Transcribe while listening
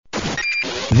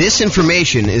This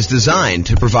information is designed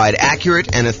to provide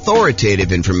accurate and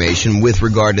authoritative information with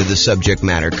regard to the subject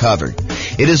matter covered.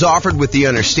 It is offered with the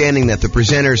understanding that the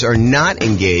presenters are not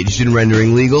engaged in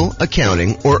rendering legal,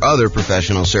 accounting, or other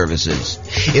professional services.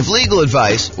 If legal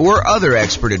advice or other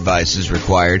expert advice is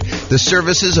required, the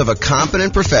services of a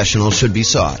competent professional should be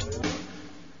sought.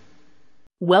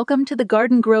 Welcome to the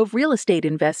Garden Grove Real Estate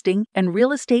Investing and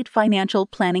Real Estate Financial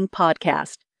Planning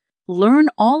Podcast. Learn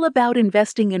all about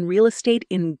investing in real estate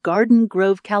in Garden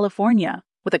Grove, California,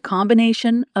 with a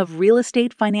combination of real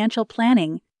estate financial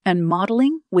planning and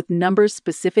modeling with numbers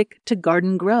specific to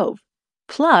Garden Grove.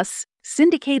 Plus,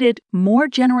 syndicated, more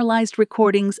generalized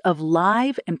recordings of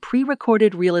live and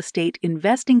pre-recorded real estate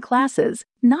investing classes,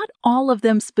 not all of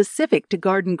them specific to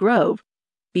Garden Grove.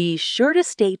 Be sure to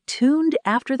stay tuned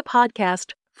after the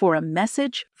podcast for a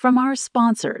message from our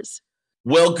sponsors.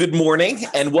 Well, good morning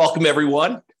and welcome,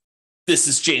 everyone. This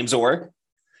is James Orr,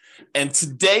 and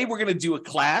today we're going to do a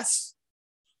class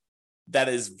that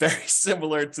is very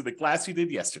similar to the class we did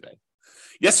yesterday.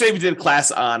 Yesterday, we did a class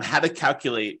on how to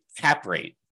calculate cap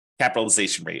rate,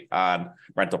 capitalization rate on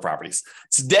rental properties.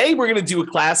 Today, we're going to do a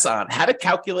class on how to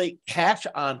calculate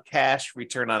cash-on-cash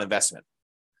return on investment.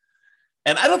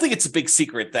 And I don't think it's a big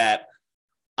secret that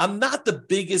I'm not the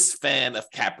biggest fan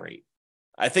of cap rate.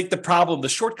 I think the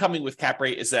shortcoming with cap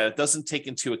rate is that it doesn't take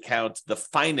into account the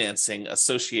financing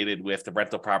associated with the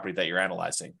rental property that you're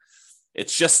analyzing.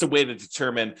 It's just a way to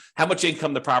determine how much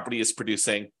income the property is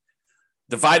producing,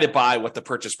 divided by what the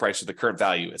purchase price or the current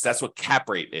value is. That's what cap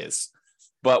rate is.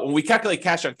 But when we calculate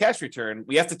cash on cash return,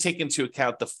 we have to take into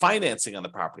account the financing on the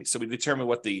property. So we determine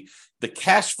what the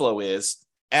cash flow is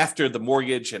after the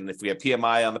mortgage and if we have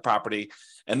PMI on the property.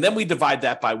 And then we divide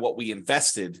that by what we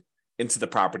invested into the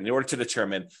property in order to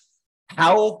determine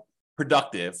how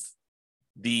productive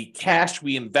the cash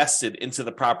we invested into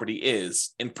the property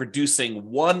is in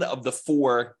producing one of the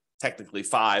four, technically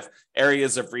five,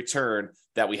 areas of return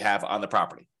that we have on the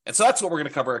property. And so that's what we're going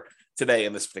to cover today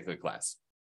in this particular class,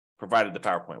 provided the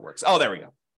PowerPoint works. Oh, there we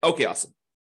go. Okay, awesome.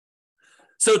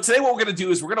 So today what we're going to do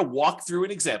is we're going to walk through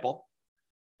an example,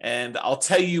 and I'll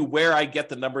tell you where I get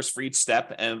the numbers for each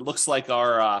step. And it looks like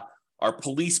our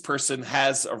police person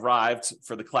has arrived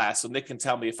for the class. So Nick can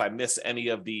tell me if I miss any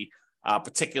of the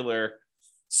particular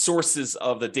sources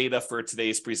of the data for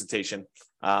today's presentation.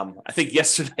 I think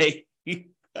yesterday,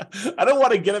 I don't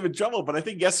want to get him in trouble, but I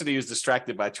think yesterday he was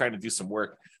distracted by trying to do some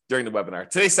work during the webinar.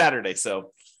 Today's Saturday,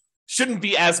 so shouldn't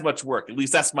be as much work. At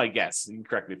least that's my guess. You can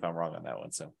correct me if I'm wrong on that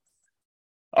one. So,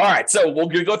 all right, so we're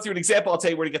going to go through an example. I'll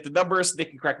tell you where to get the numbers. Nick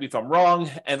can correct me if I'm wrong.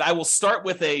 And I will start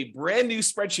with a brand new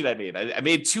spreadsheet I made. I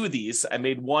made two of these. I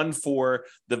made one for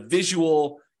the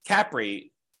visual cap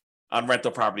rate on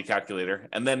rental property calculator.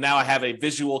 And then now I have a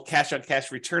visual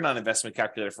cash-on-cash return on investment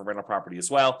calculator for rental property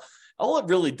as well. All it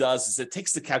really does is it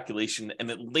takes the calculation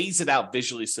and it lays it out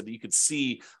visually so that you could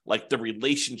see like the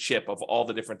relationship of all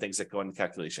the different things that go in the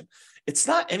calculation. It's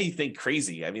not anything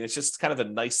crazy. I mean, it's just kind of a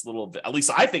nice little, at least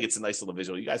I think it's a nice little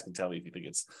visual. You guys can tell me if you think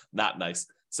it's not nice.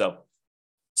 So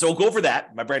we'll go over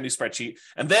that, my brand new spreadsheet.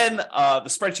 And then the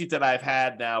spreadsheet that I've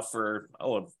had now for,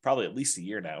 probably at least a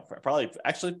year now.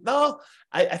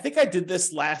 I think I did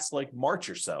this last like March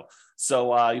or so.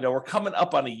 So, we're coming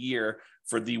up on a year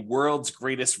for the world's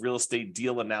greatest real estate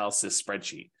deal analysis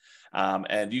spreadsheet.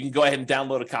 And you can go ahead and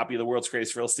download a copy of the world's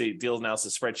greatest real estate deal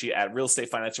analysis spreadsheet at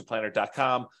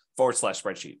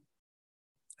realestatefinancialplanner.com/spreadsheet.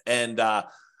 And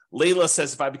Layla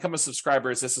says, if I become a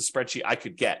subscriber, is this a spreadsheet I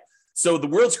could get? So the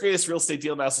world's greatest real estate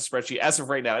deal analysis spreadsheet, as of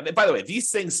right now, and by the way, these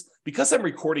things, because I'm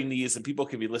recording these and people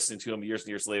can be listening to them years and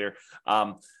years later,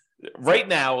 right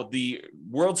now, the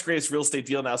world's greatest real estate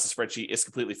deal analysis spreadsheet is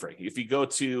completely free. If you go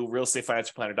to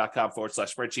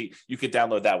realestatefinancialplanner.com/spreadsheet, you could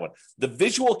download that one. The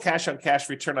visual cash-on-cash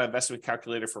return on investment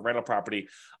calculator for rental property,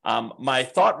 my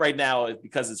thought right now,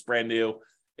 because it's brand new,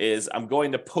 is I'm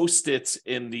going to post it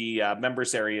in the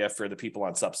members area for the people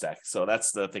on Substack. So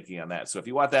that's the thinking on that. So if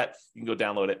you want that, you can go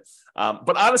download it.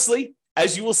 But honestly,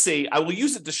 as you will see, I will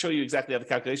use it to show you exactly how the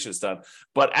calculation is done.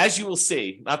 But as you will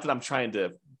see, not that I'm trying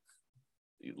to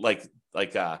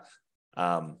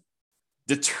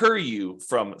deter you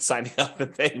from signing up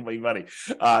and paying me money.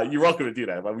 You're welcome to do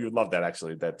that. We would love that,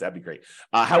 actually. That'd be great.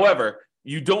 However,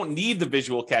 you don't need the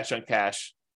visual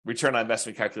cash-on-cash return on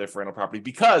investment calculator for rental property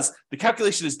because the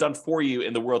calculation is done for you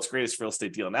in the world's greatest real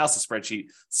estate deal analysis spreadsheet.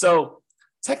 So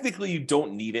technically, you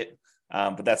don't need it,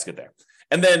 but that's good there.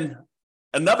 And then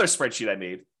another spreadsheet I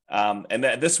made, and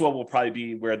this one will probably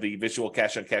be where the visual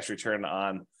cash-on-cash return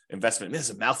on investment. This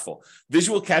is a mouthful.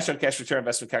 Visual cash-on-cash return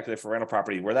investment calculator for rental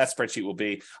property, where that spreadsheet will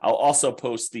be. I'll also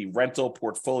post the rental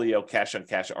portfolio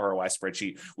cash-on-cash ROI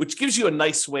spreadsheet, which gives you a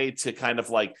nice way to kind of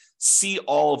like see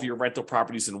all of your rental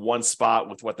properties in one spot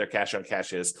with what their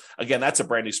cash-on-cash is. Again, that's a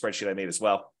brand new spreadsheet I made as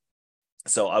well.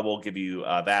 So I will give you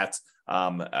that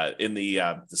in the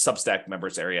Substack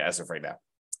members area as of right now.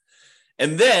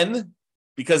 And then,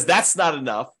 because that's not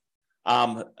enough,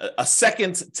 a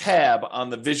second tab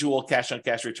on the visual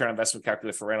cash-on-cash return on investment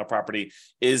calculator for rental property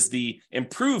is the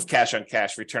improved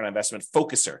cash-on-cash return on investment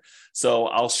focuser. So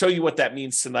I'll show you what that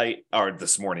means tonight, or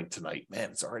this morning tonight.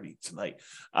 Man, it's already tonight.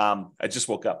 I just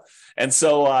woke up. And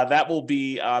so that will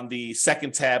be on the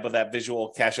second tab of that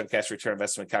visual cash-on-cash return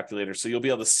investment calculator. So you'll be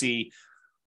able to see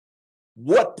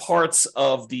what parts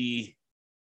of the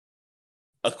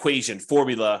equation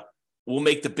formula will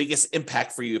make the biggest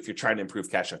impact for you if you're trying to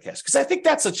improve cash on cash. Because I think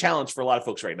that's a challenge for a lot of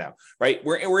folks right now, right?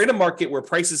 We're in a market where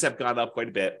prices have gone up quite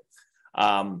a bit.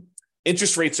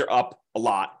 Interest rates are up a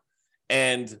lot,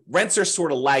 and rents are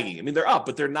sort of lagging. I mean, they're up,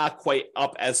 but they're not quite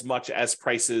up as much as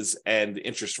prices and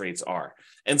interest rates are.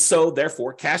 And so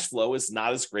therefore, cash flow is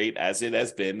not as great as it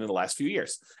has been in the last few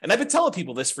years. And I've been telling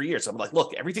people this for years. I'm like,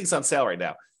 look, everything's on sale right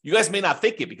now. You guys may not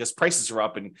think it because prices are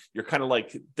up and you're kind of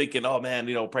like thinking, oh man,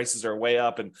 prices are way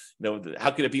up and how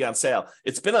could it be on sale?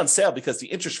 It's been on sale because the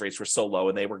interest rates were so low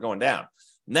and they were going down.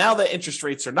 Now that interest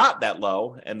rates are not that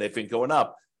low and they've been going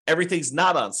up, everything's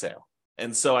not on sale.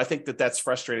 And so I think that that's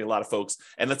frustrating a lot of folks.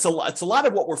 And it's a lot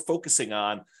of what we're focusing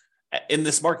on in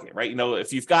this market, right?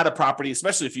 If you've got a property,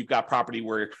 especially if you've got property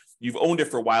where you've owned it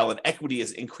for a while and equity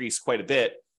has increased quite a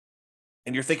bit,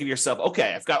 and you're thinking to yourself,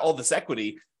 okay, I've got all this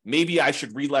equity, maybe I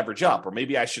should re-leverage up, or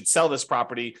maybe I should sell this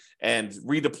property and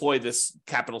redeploy this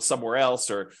capital somewhere else,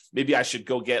 or maybe I should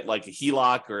go get like a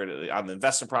HELOC or on the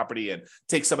investment property and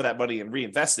take some of that money and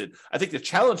reinvest it. I think the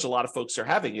challenge a lot of folks are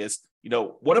having is,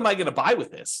 what am I going to buy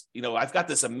with this? I've got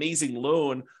this amazing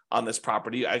loan on this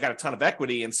property. I got a ton of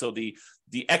equity. And so the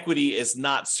equity is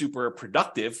not super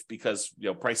productive because,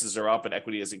 prices are up and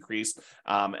equity has increased.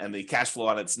 And the cash flow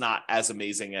on it's not as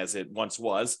amazing as it once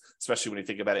was, especially when you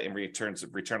think about it in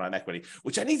return on equity,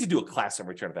 which I need to do a class on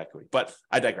return of equity, but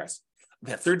I digress.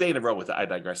 Third day in a row with the I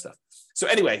digress stuff. So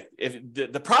anyway, if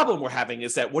the problem we're having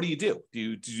is that what do? Do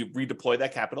you redeploy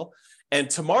that capital? And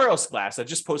tomorrow's class, I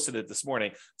just posted it this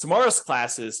morning. Tomorrow's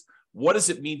class is what does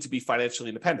it mean to be financially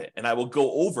independent? And I will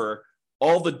go over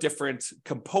all the different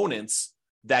components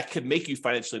that could make you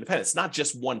financially independent. It's not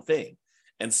just one thing.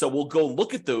 And so we'll go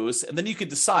look at those and then you can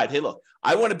decide, hey, look,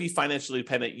 I want to be financially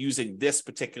independent using this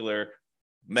particular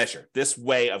measure, this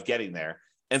way of getting there.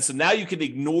 And so now you can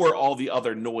ignore all the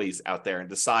other noise out there and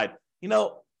decide,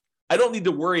 I don't need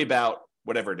to worry about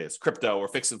whatever it is, crypto or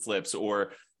fix and flips,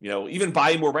 or, even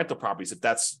buying more rental properties. If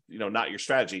that's, not your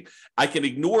strategy, I can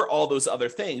ignore all those other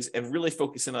things and really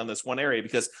focus in on this one area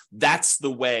because that's the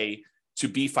way to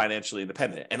be financially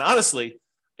independent. And honestly,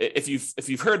 if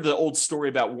you've heard the old story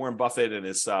about Warren Buffett and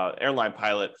his airline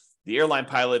pilot, the airline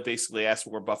pilot basically asked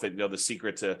Warren Buffett, the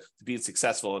secret to being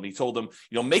successful. And he told him,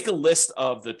 make a list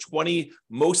of the 20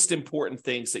 most important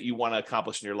things that you want to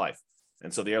accomplish in your life.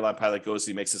 And so the airline pilot goes,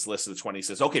 he makes this list of the 20, he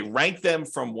says, okay, rank them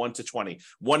from 1 to 20,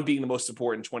 1 being the most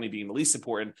important, 20 being the least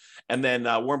important. And then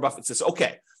Warren Buffett says,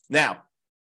 okay, now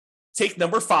take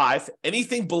number 5,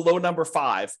 anything below number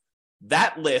 5,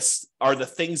 that list are the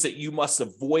things that you must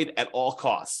avoid at all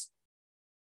costs.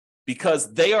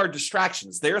 Because they are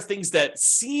distractions. They are things that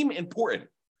seem important,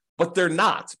 but they're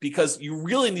not, because you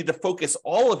really need to focus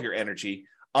all of your energy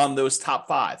on those top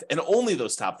 5 and only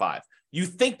those top 5. You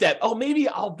think that, oh, maybe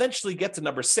I'll eventually get to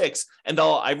number 6 and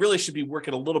I really should be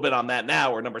working a little bit on that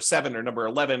now, or number 7 or number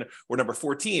 11 or number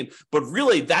 14. But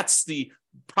really, that's the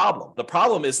problem. The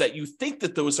problem is that you think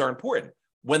that those are important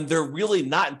when they're really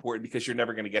not important because you're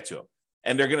never going to get to them.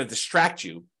 And they're going to distract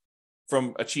you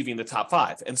from achieving the top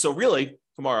 5. And so really,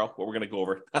 tomorrow, what we're going to go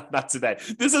over, not today,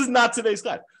 this is not today's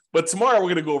class, but tomorrow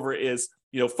we're going to go over is,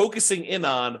 focusing in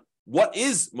on what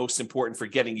is most important for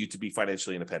getting you to be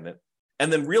financially independent.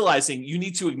 And then realizing you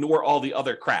need to ignore all the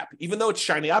other crap, even though it's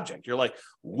shiny object. You're like,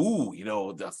 ooh,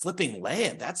 the flipping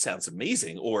land, that sounds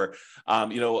amazing. Or,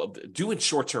 doing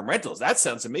short-term rentals, that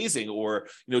sounds amazing. Or,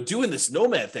 doing this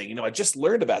nomad thing, I just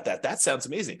learned about that. That sounds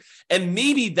amazing. And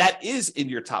maybe that is in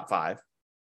your top 5.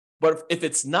 But if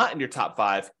it's not in your top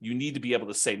 5, you need to be able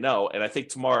to say no. And I think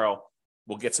tomorrow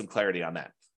we'll get some clarity on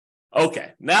that.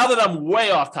 Okay, now that I'm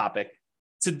way off topic,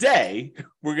 today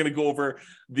we're going to go over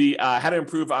the how to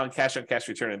improve on cash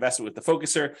return investment with the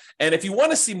focuser. And if you want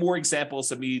to see more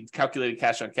examples of me calculating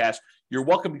cash on cash, you're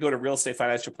welcome to go to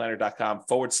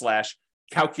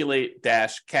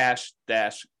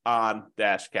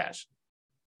realestatefinancialplanner.com/calculate-cash-on-cash.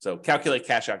 So calculate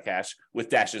cash on cash with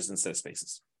dashes instead of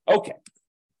spaces. Okay.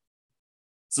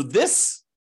 So this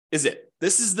is it.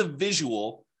 This is the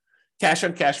visual cash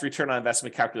on cash return on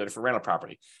investment calculator for rental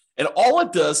property. And all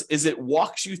it does is it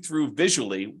walks you through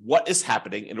visually what is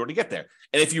happening in order to get there.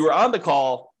 And if you were on the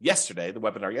call yesterday, the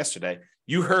webinar yesterday,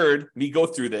 you heard me go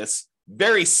through this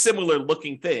very similar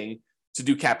looking thing to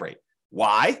do cap rate.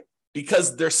 Why?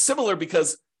 Because they're similar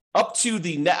because up to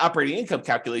the net operating income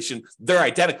calculation, they're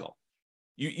identical.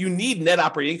 You need net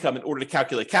operating income in order to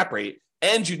calculate cap rate,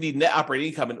 and you need net operating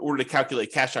income in order to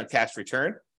calculate cash on cash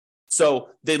return. So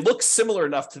they look similar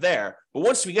enough to there, but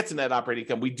once we get to net operating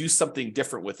income, we do something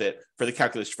different with it for the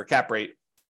calculation for cap rate.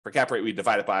 For cap rate, we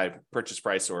divide it by purchase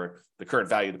price or the current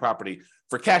value of the property.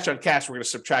 For cash on cash, we're going to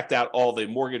subtract out all the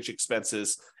mortgage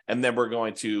expenses, and then we're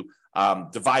going to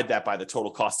divide that by the total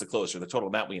cost to close, or the total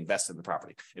amount we invest in the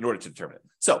property in order to determine it.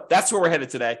 So that's where we're headed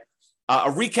today. A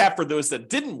recap for those that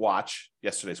didn't watch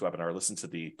yesterday's webinar or listen to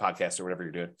the podcast or whatever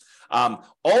you're doing.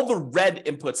 All the red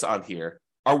inputs on here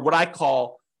are what I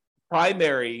call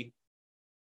primary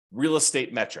real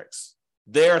estate metrics.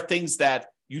 They are things that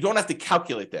you don't have to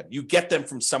calculate them. You get them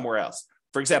from somewhere else.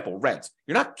 For example, rent.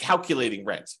 You're not calculating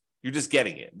rent. You're just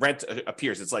getting it. Rent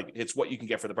appears. It's what you can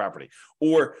get for the property.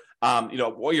 Or,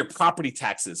 what your property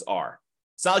taxes are.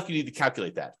 It's not like you need to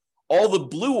calculate that. All the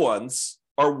blue ones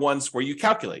are ones where you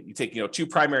calculate. You take, two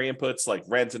primary inputs like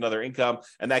rent and other income,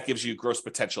 and that gives you gross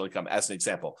potential income as an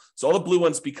example. So all the blue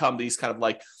ones become these kind of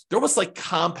like, they're almost like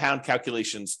compound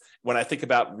calculations when I think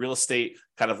about real estate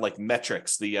kind of like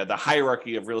metrics, the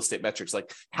hierarchy of real estate metrics,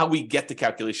 like how we get the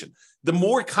calculation. The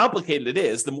more complicated it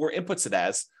is, the more inputs it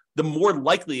has, the more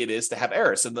likely it is to have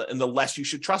errors, and the less you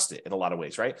should trust it in a lot of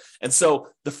ways, right? And so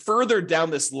the further down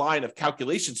this line of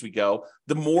calculations we go,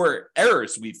 the more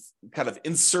errors we've kind of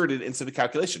inserted into the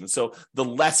calculation. And so the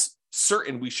less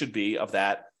certain we should be of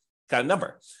that kind of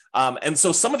number. And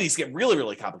so some of these get really,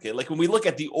 really complicated. Like when we look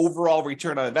at the overall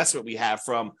return on investment we have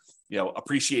from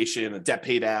appreciation and debt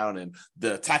pay down and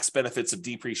the tax benefits of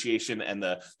depreciation and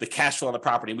the cash flow on the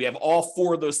property. We have all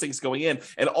four of those things going in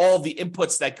and all the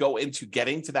inputs that go into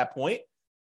getting to that point.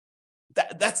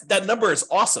 That number is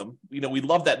awesome. We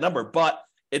love that number, but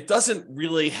it doesn't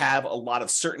really have a lot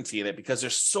of certainty in it because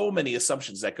there's so many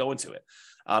assumptions that go into it.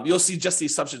 You'll see just the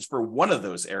assumptions for one of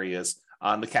those areas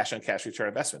on the cash on cash return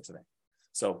investment today.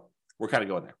 So we're kind of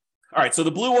going there. All right. So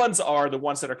the blue ones are the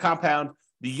ones that are compound.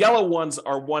 The yellow ones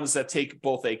are ones that take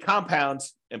both a compound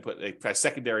input, a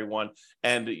secondary one,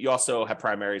 and you also have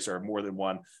primaries or more than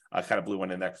one kind of blue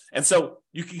one in there. And so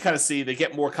you can kind of see they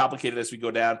get more complicated as we go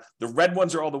down. The red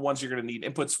ones are all the ones you're going to need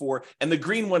inputs for, and the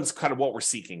green one's kind of what we're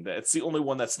seeking. It's the only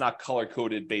one that's not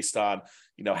color-coded based on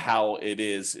how it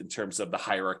is in terms of the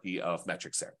hierarchy of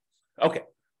metrics there. Okay,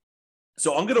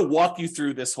 so I'm going to walk you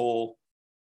through this whole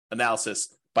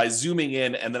analysis by zooming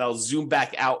in, and then I'll zoom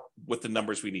back out with the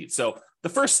numbers we need. So the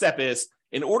first step is,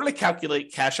 in order to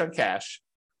calculate cash on cash,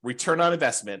 return on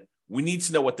investment, we need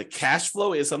to know what the cash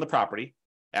flow is on the property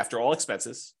after all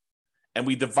expenses, and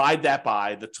we divide that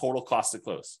by the total cost to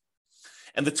close.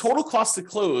 And the total cost to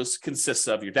close consists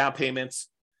of your down payments,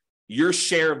 your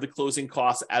share of the closing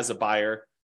costs as a buyer,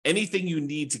 anything you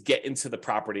need to get into the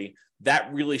property,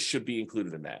 that really should be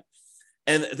included in that.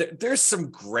 And there's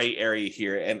some gray area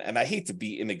here, and I hate to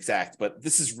be inexact, but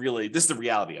this is the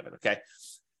reality of it, okay?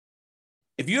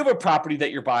 If you have a property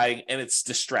that you're buying and it's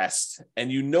distressed,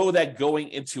 and you know that going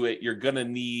into it, you're going to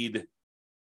need,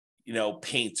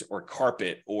 paint or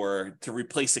carpet or to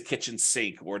replace a kitchen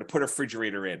sink or to put a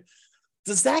refrigerator in,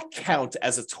 does that count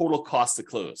as a total cost to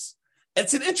close? And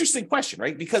it's an interesting question,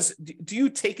 right? Because do you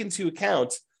take into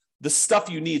account the stuff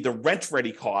you need, the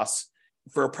rent-ready costs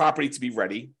for a property to be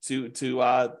ready to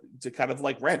kind of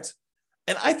like rent?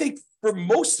 And I think for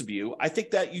most of you, I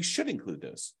think that you should include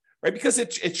those, right? Because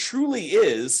it truly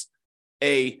is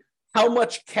how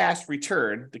much cash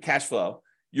return, the cash flow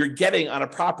you're getting on a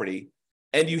property,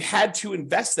 and you had to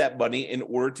invest that money in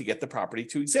order to get the property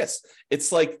to exist.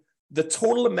 It's like the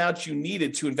total amount you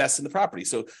needed to invest in the property.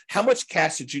 So how much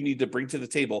cash did you need to bring to the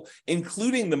table,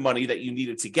 including the money that you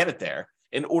needed to get it there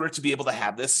in order to be able to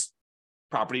have this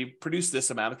property produce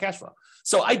this amount of cash flow?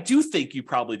 So I do think you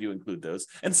probably do include those.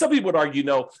 And some people would argue,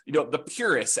 the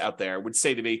purists out there would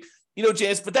say to me,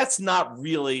 James, but that's not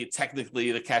really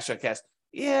technically the cash on cash.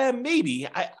 Yeah, maybe.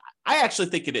 I actually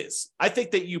think it is. I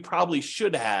think that you probably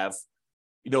should have,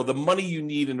 the money you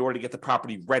need in order to get the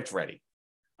property rent ready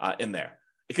in there.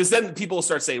 Because then people will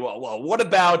start saying, well, what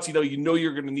about, you're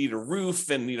going to need a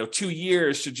roof and, 2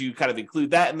 years, should you kind of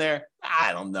include that in there?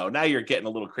 I don't know. Now you're getting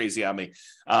a little crazy on me.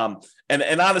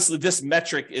 And honestly, this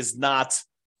metric is not,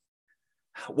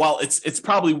 while it's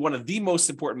probably one of the most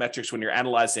important metrics when you're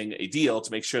analyzing a deal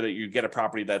to make sure that you get a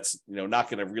property that's not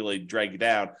going to really drag you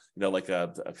down, like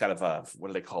a kind of a, what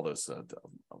do they call those?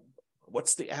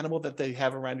 What's the animal that they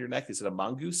have around your neck? Is it a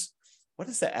mongoose? What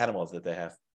is that animal that they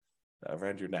have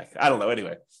around your neck? I don't know.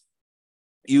 Anyway,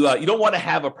 you don't want to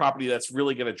have a property that's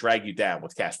really going to drag you down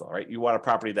with cash flow, right? You want a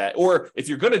property that, or if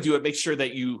you're going to do it, make sure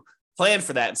that you plan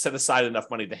for that and set aside enough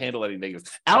money to handle any negatives.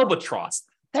 Albatross.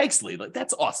 Thanks, Lee. Like,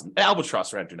 that's awesome.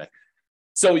 Albatross around your neck.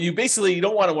 So you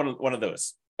don't want one of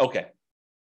those. Okay.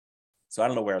 So I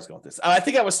don't know where I was going with this. I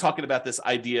think I was talking about this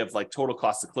idea of like total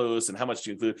cost to close and how much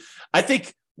do you include. I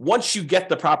think once you get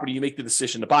the property, you make the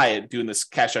decision to buy it, doing this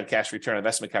cash on cash return on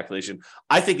investment calculation.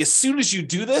 I think as soon as you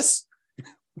do this,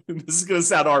 this is going to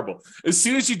sound horrible. As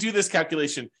soon as you do this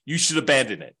calculation, you should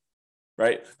abandon it,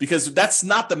 right? Because that's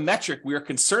not the metric we are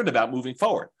concerned about moving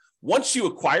forward. Once you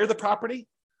acquire the property,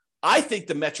 I think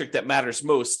the metric that matters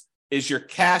most is your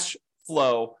cash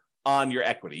flow on your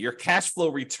equity, your cash flow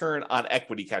return on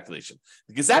equity calculation,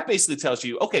 because that basically tells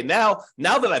you, okay, now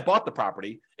that I bought the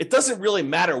property, it doesn't really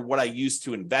matter what I use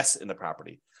to invest in the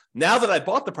property. Now that I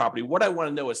bought the property, what I want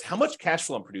to know is how much cash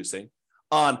flow I'm producing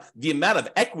on the amount of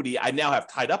equity I now have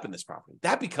tied up in this property.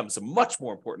 That becomes a much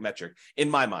more important metric in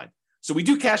my mind. So we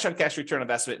do cash on cash return on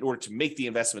investment in order to make the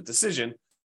investment decision.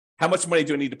 How much money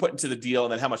do I need to put into the deal?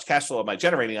 And then how much cash flow am I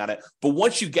generating on it? But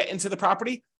once you get into the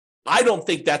property, I don't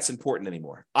think that's important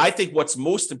anymore. I think what's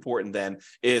most important then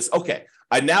is, okay,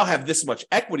 I now have this much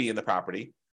equity in the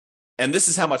property, and this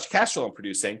is how much cash flow I'm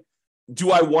producing.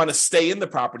 Do I want to stay in the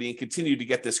property and continue to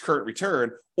get this current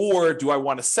return? Or do I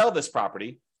want to sell this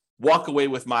property, walk away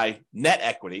with my net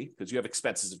equity, because you have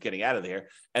expenses of getting out of there,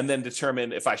 and then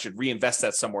determine if I should reinvest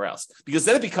that somewhere else? Because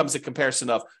then it becomes a comparison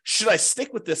of, should I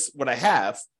stick with this, what I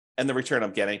have, and the return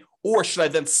I'm getting, or should I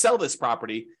then sell this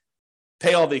property,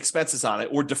 pay all the expenses on it,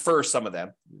 or defer some of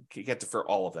them? You can't defer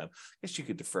all of them. I guess you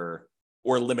could defer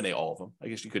or eliminate all of them. I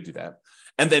guess you could do that.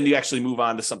 And then you actually move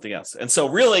on to something else. And so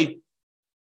really,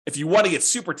 if you want to get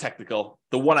super technical,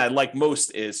 the one I like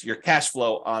most is your cash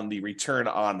flow on the return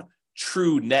on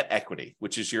true net equity,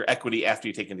 which is your equity after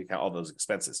you take into account all those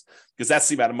expenses, because that's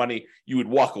the amount of money you would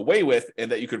walk away with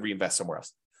and that you could reinvest somewhere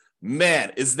else.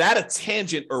 Man, is that a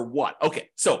tangent or what? Okay,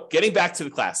 so getting back to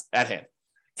the class at hand,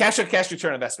 cash on cash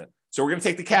return on investment. So we're going to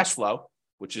take the cash flow,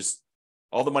 which is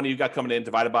all the money you got coming in,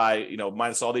 divided by,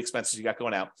 minus all the expenses you got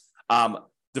going out,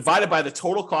 divided by the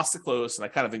total cost to close. And I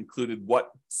kind of included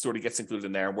what sort of gets included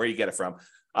in there and where you get it from.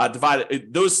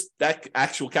 That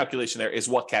actual calculation there is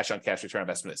what cash on cash return on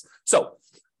investment is. So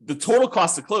the total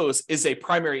cost to close is a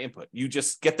primary input. You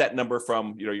just get that number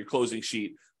from, your closing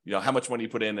sheet, how much money you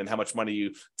put in and how much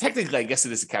money technically, I guess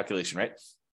it is a calculation, right?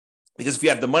 Because if you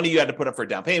have the money you had to put up for a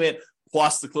down payment,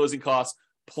 plus the closing costs,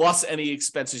 plus any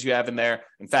expenses you have in there.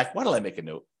 In fact, why don't I make a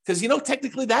note? Because,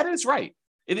 technically that is right.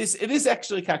 It is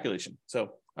actually a calculation.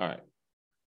 So, all right.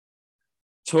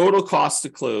 Total cost to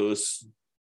close.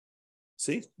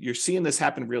 See, you're seeing this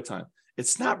happen in real time.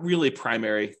 It's not really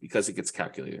primary because it gets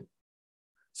calculated.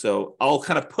 So I'll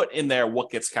kind of put in there what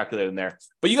gets calculated in there,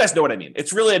 but you guys know what I mean.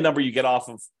 It's really a number you get off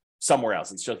of somewhere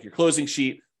else. It's just your closing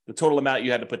sheet, the total amount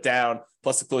you had to put down,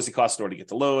 plus the closing costs in order to get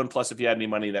the loan, plus if you had any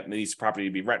money that needs the property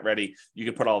to be rent ready, you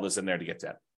can put all this in there to get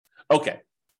that. Okay.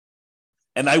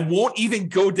 And I won't even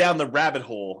go down the rabbit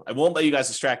hole. I won't let you guys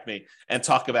distract me and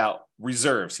talk about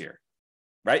reserves here,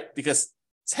 right? Because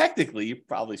technically, you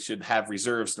probably should have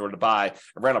reserves in order to buy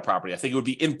a rental property. I think it would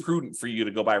be imprudent for you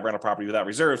to go buy a rental property without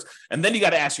reserves. And then you got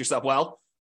to ask yourself, well,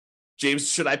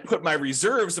 James, should I put my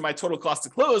reserves in my total cost to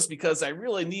close? Because I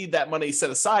really need that money set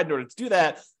aside in order to do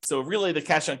that. So really the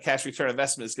cash on cash return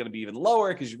investment is going to be even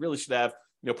lower because you really should have,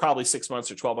 probably 6 months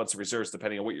or 12 months of reserves,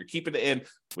 depending on what you're keeping it in,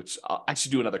 which I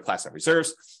should do another class on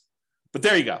reserves. But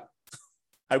there you go.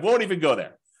 I won't even go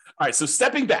there. All right, so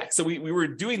stepping back. So we were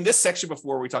doing this section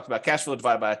before where we talked about cash flow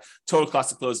divided by total cost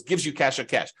to close gives you cash on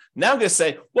cash. Now I'm going to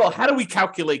say, well, how do we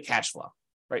calculate cash flow,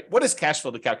 right? What does cash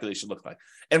flow, the calculation look like?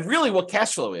 And really what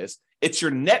cash flow is, it's your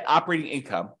net operating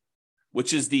income,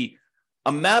 which is the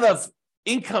amount of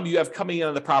income you have coming in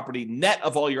on the property, net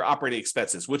of all your operating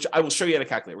expenses, which I will show you how to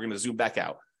calculate. We're going to zoom back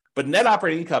out. But net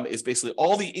operating income is basically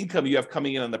all the income you have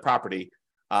coming in on the property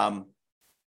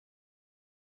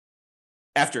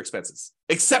after expenses,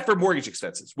 except for mortgage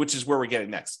expenses, which is where we're getting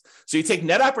next. So you take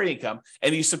net operating income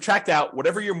and you subtract out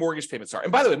whatever your mortgage payments are.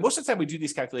 And by the way, most of the time we do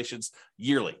these calculations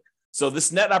yearly. So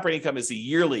this net operating income is the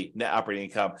yearly net operating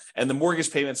income, and the mortgage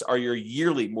payments are your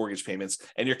yearly mortgage payments,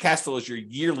 and your cash flow is your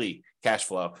yearly cash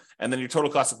flow. And then your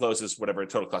total cost of close is whatever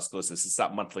total cost of close is. It's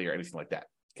not monthly or anything like that.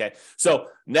 Okay. So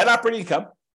net operating income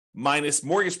minus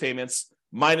mortgage payments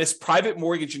minus private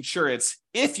mortgage insurance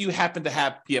if you happen to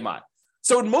have PMI.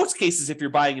 So in most cases, if you're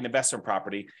buying an investment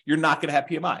property, you're not going to have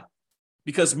PMI,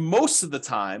 because most of the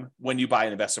time when you buy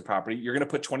an investment property, you're going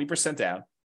to put 20% down,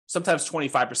 sometimes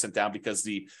 25% down, because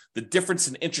the difference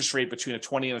in interest rate between a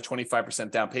 20 and a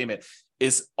 25% down payment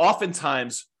is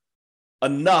oftentimes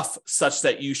enough such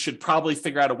that you should probably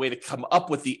figure out a way to come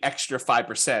up with the extra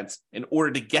 5% in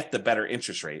order to get the better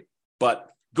interest rate. But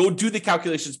go do the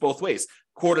calculations both ways.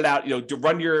 Quote it out, to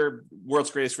run your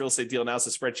world's greatest real estate deal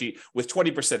analysis spreadsheet with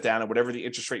 20% down and whatever the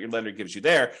interest rate your lender gives you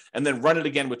there, and then run it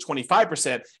again with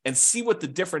 25% and see what the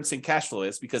difference in cash flow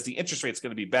is, because the interest rate is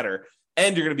going to be better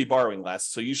and you're going to be borrowing less.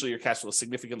 So usually your cash flow is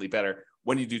significantly better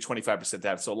when you do 25%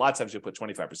 down. So a lot of times you'll put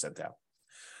 25% down.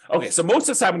 Okay, so most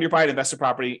of the time when you're buying an investment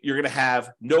property, you're going to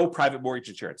have no private mortgage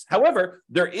insurance. However,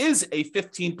 there is a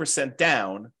 15%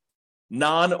 down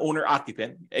non-owner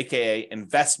occupant, aka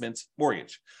investment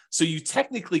mortgage. So you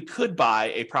technically could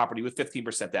buy a property with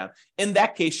 15% down. In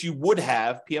that case, you would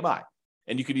have PMI.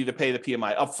 And you could either pay the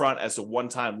PMI upfront as a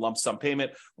one-time lump sum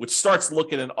payment, which starts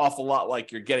looking an awful lot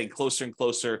like you're getting closer and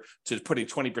closer to putting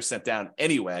 20% down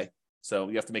anyway. So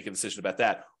you have to make a decision about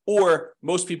that. Or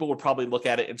most people would probably look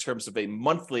at it in terms of a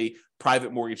monthly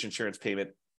private mortgage insurance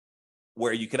payment,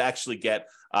 where you could actually get,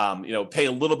 pay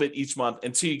a little bit each month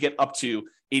until you get up to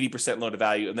 80% loan to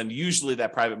value. And then usually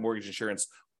that private mortgage insurance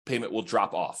payment will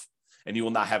drop off and you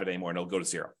will not have it anymore and it'll go to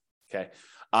zero. Okay.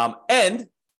 And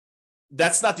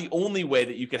that's not the only way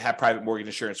that you could have private mortgage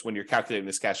insurance when you're calculating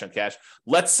this cash on cash.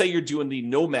 Let's say you're doing the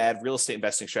nomad real estate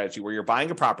investing strategy where you're buying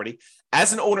a property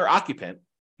as an owner occupant.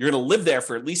 You're going to live there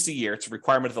for at least a year. It's a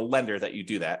requirement of the lender that you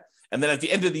do that. And then at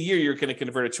the end of the year, you're going to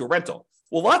convert it to a rental.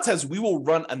 Well, a lot of times we will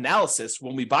run analysis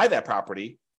when we buy that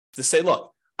property to say,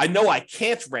 look, I know I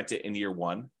can't rent it in year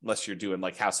one, unless you're doing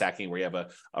like house hacking where you have a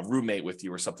roommate with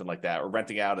you or something like that, or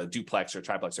renting out a duplex or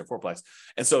triplex or fourplex.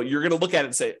 And so you're going to look at it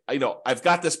and say, I've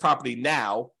got this property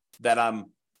now that I'm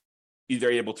either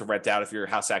able to rent out if you're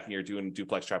house hacking, you're doing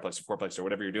duplex, triplex, or fourplex, or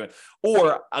whatever you're doing.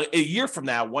 Or a year from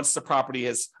now, once the property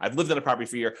I've lived in a property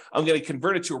for a year, I'm going to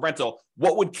convert it to a rental.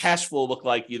 What would cash flow look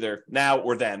like either now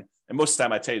or then? And most of the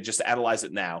time I tell you just to analyze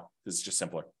it now, because it's just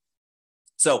simpler.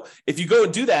 So if you go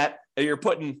and do that, and you're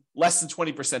putting less than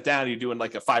 20% down, you're doing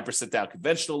like a 5% down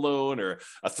conventional loan, or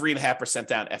a 3.5%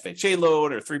 down FHA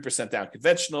loan, or 3% down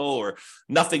conventional, or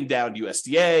nothing down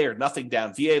USDA, or nothing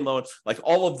down VA loan, like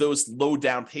all of those low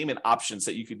down payment options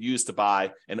that you could use to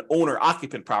buy an owner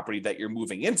occupant property that you're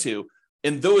moving into.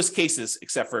 In those cases,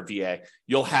 except for VA,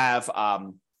 you'll have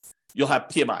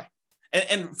PMI.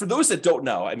 And for those that don't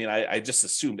know, I just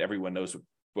assumed everyone knows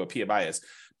what PMI is.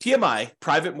 PMI,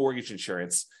 private mortgage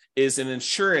insurance, is an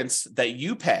insurance that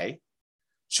you pay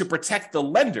to protect the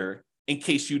lender in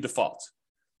case you default.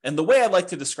 And the way I like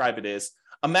to describe it is,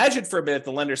 imagine for a minute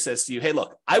the lender says to you, hey,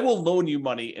 look, I will loan you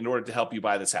money in order to help you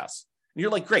buy this house. And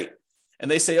you're like, great.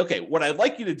 And they say, okay, what I'd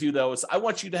like you to do though is I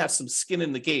want you to have some skin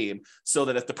in the game so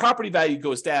that if the property value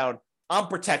goes down, I'm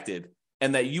protected,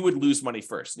 and that you would lose money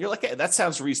first. And you're like, hey, that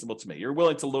sounds reasonable to me. You're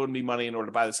willing to loan me money in order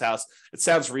to buy this house. It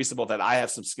sounds reasonable that I have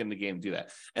some skin in the game to do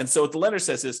that. And so what the lender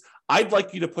says is, I'd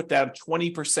like you to put down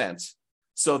 20%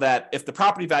 so that if the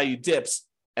property value dips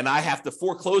and I have to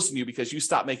foreclose on you because you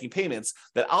stop making payments,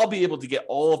 that I'll be able to get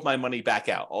all of my money back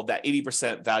out, all that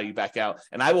 80% value back out.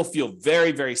 And I will feel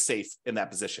very, very safe in that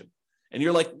position. And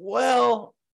you're like,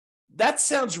 well, that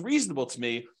sounds reasonable to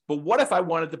me, but what if I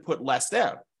wanted to put less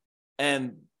down?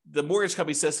 And the mortgage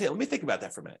company says, hey, let me think about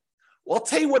that for a minute. Well, I'll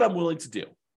tell you what I'm willing to do.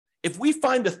 If we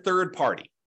find a third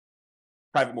party,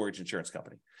 private mortgage insurance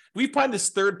company, we find this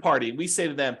third party and we say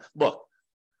to them, look,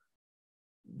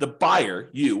 the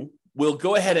buyer, you, will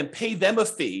go ahead and pay them a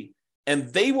fee,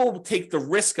 and they will take the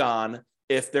risk on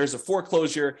if there's a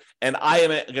foreclosure and I am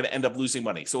going to end up losing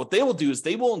money. So what they will do is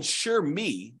they will insure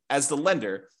me as the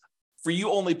lender for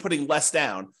you only putting less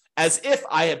down, as if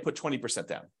I had put 20%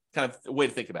 down. Kind of a way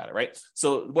to think about it, right?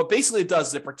 So what basically it does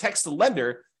is it protects the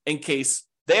lender in case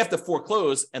they have to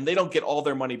foreclose and they don't get all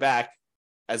their money back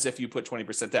as if you put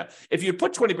 20% down. If you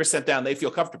put 20% down, they feel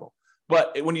comfortable.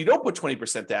 But when you don't put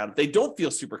 20% down, they don't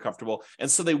feel super comfortable. And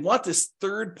so they want this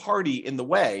third party in the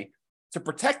way to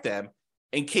protect them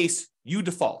in case you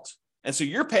default. And so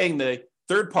you're paying the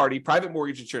third party private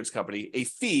mortgage insurance company a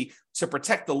fee to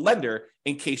protect the lender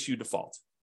in case you default.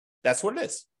 That's what it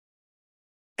is.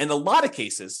 In a lot of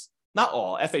cases, not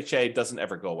all, FHA doesn't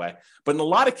ever go away, but in a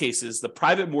lot of cases, the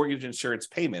private mortgage insurance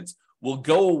payments will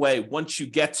go away once you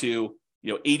get to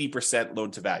 80% loan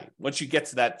to value. Once you get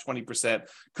to that 20%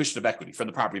 cushion of equity from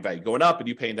the property value going up and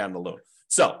you paying down the loan.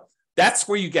 So That's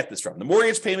where you get this from. The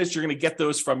mortgage payments, you're going to get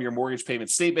those from your mortgage payment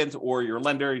statement or your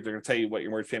lender. They're going to tell you what your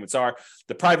mortgage payments are.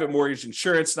 The private mortgage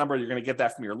insurance number, you're going to get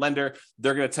that from your lender.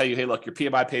 They're going to tell you, hey, look, your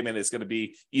PMI payment is going to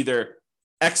be either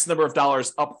X number of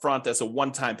dollars upfront as a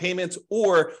one-time payment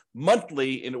or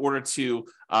monthly in order to,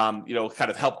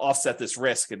 kind of help offset this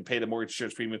risk and pay the mortgage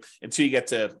insurance premium until you get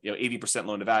to, 80%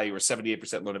 loan to value or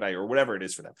 78% loan to value or whatever it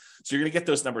is for them. So you're going to get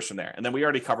those numbers from there. And then we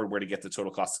already covered where to get the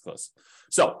total cost to close.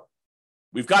 So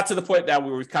we've got to the point now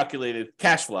where we've calculated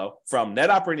cash flow from net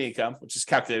operating income, which is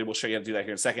calculated. We'll show you how to do that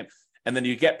here in a second. And then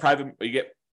you get private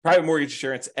mortgage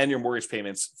insurance and your mortgage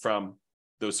payments from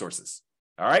those sources.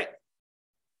 All right.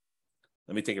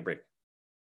 Let me take a break.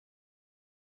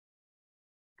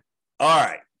 All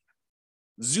right.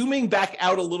 Zooming back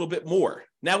out a little bit more.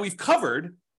 Now we've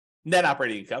covered net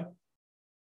operating income.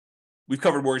 We've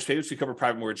covered mortgage payments. We covered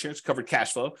private mortgage insurance, covered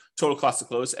cash flow, total cost to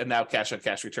close, and now cash on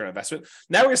cash return on investment.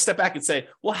 Now we're going to step back and say,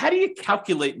 well, how do you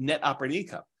calculate net operating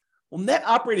income? Well, net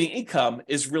operating income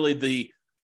is really the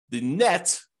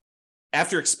net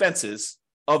after expenses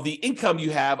of the income you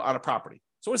have on a property.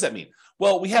 So what does that mean?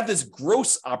 Well, we have this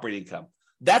gross operating income.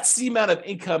 That's the amount of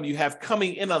income you have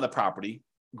coming in on the property,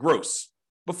 gross,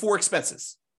 before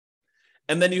expenses.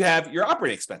 And then you have your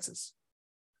operating expenses.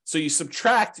 So you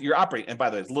subtract your operating, and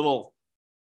by the way, little,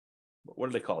 what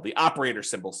are they called? The operator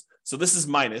symbols. So this is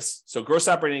minus. So gross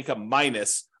operating income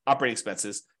minus operating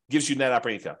expenses gives you net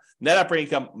operating income. Net operating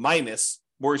income minus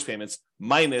mortgage payments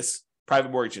minus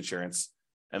private mortgage insurance,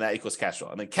 and that equals cash flow.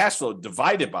 And then cash flow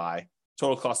divided by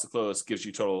total cost to close gives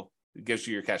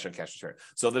you your cash on cash return.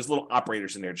 So there's little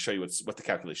operators in there to show you what the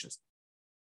calculation is.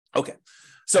 Okay.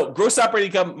 So gross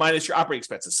operating income minus your operating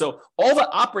expenses. So all the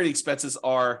operating expenses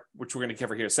are, which we're going to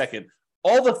cover here in a second,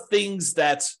 all the things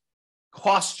that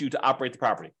cost you to operate the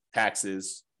property: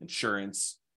 taxes,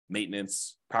 insurance,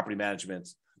 maintenance, property management,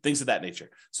 things of that nature.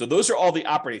 So those are all the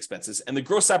operating expenses. And the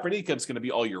gross operating income is going to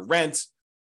be all your rent,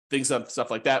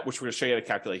 stuff like that, which we're going to show you how to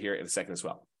calculate here in a second as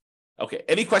well. Okay,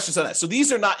 any questions on that? So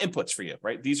these are not inputs for you,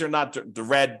 right? These are not the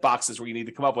red boxes where you need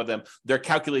to come up with them. They're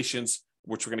calculations,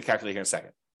 which we're going to calculate here in a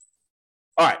second.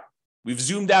 All right, we've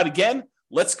zoomed out again.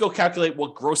 Let's go calculate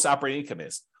what gross operating income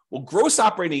is. Well, gross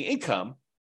operating income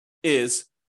is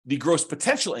the gross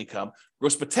potential income.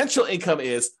 Gross potential income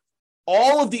is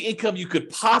all of the income you could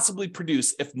possibly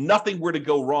produce if nothing were to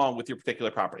go wrong with your particular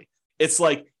property. It's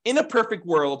like, in a perfect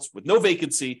world with no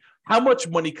vacancy, how much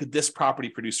money could this property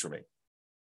produce for me?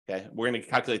 Okay, we're going to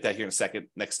calculate that here in a second.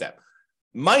 Next step.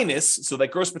 Minus, so that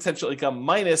gross potential income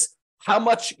minus how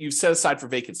much you've set aside for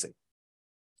vacancy.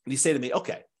 And you say to me,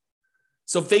 okay,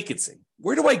 so vacancy,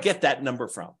 where do I get that number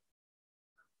from?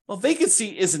 Well, vacancy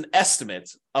is an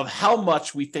estimate of how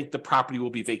much we think the property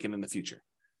will be vacant in the future.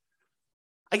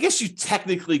 I guess you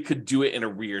technically could do it in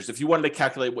arrears. If you wanted to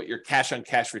calculate what your cash on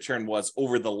cash return was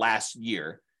over the last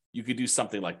year, you could do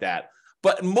something like that.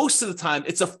 But most of the time,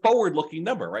 it's a forward-looking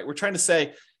number, right? We're trying to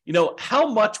say, how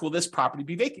much will this property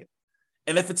be vacant?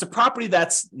 And if it's a property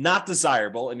that's not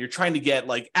desirable and you're trying to get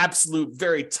like absolute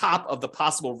very top of the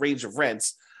possible range of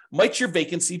rents, might your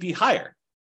vacancy be higher?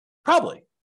 Probably,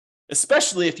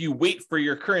 especially if you wait for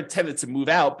your current tenant to move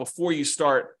out before you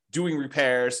start doing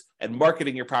repairs and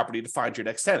marketing your property to find your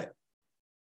next tenant.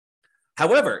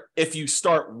 However, if you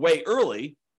start way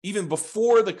early, even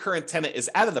before the current tenant is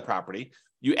out of the property,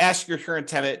 you ask your current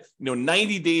tenant,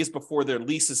 90 days before their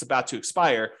lease is about to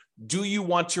expire, do you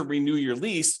want to renew your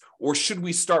lease, or should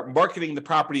we start marketing the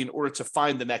property in order to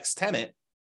find the next tenant?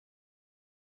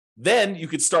 Then you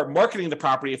could start marketing the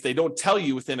property if they don't tell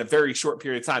you within a very short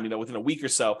period of time, within a week or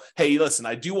so, hey, listen,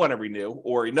 I do want to renew,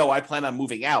 or no, I plan on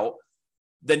moving out.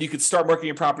 Then you could start marketing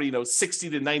your property, 60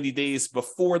 to 90 days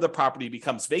before the property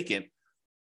becomes vacant.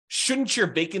 Shouldn't your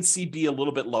vacancy be a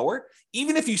little bit lower?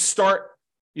 Even if you start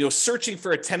searching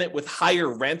for a tenant with higher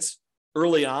rent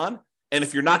early on, and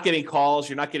if you're not getting calls,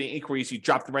 you're not getting inquiries, you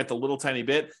drop the rent a little tiny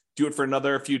bit, do it for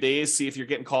another few days, see if you're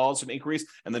getting calls and inquiries,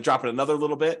 and then drop it another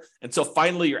little bit until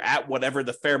finally you're at whatever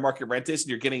the fair market rent is, and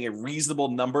you're getting a reasonable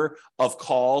number of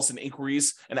calls and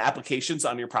inquiries and applications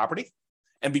on your property.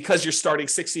 And because you're starting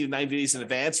 60 to 90 days in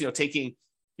advance, taking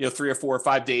 3 or 4 or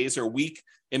 5 days or a week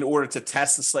in order to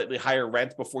test the slightly higher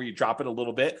rent before you drop it a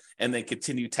little bit and then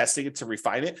continue testing it to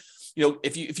refine it.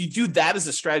 If you do that as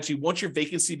a strategy, won't your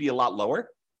vacancy be a lot lower?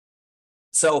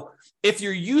 So if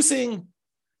you're using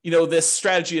this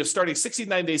strategy of starting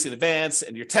 69 days in advance,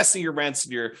 and you're testing your rents,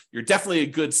 and you're definitely a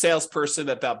good salesperson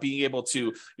about being able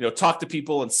to, talk to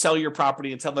people and sell your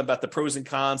property and tell them about the pros and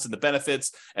cons and the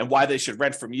benefits and why they should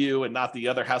rent from you and not the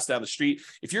other house down the street.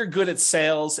 If you're good at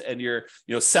sales and you're,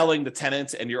 selling the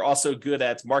tenant, and you're also good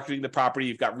at marketing the property,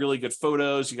 you've got really good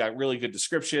photos, you got really good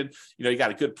description, you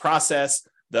got a good process.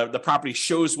 The property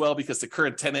shows well because the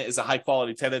current tenant is a high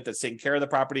quality tenant that's taking care of the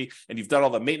property, and you've done all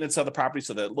the maintenance of the property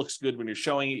so that it looks good when you're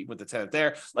showing it with the tenant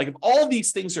there. Like, if all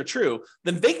these things are true,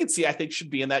 then vacancy, I think, should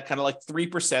be in that kind of like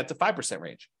 3% to 5%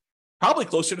 range, probably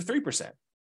closer to 3%.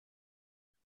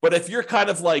 But if you're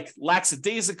kind of like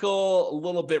lackadaisical, a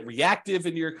little bit reactive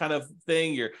in your kind of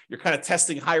thing, you're kind of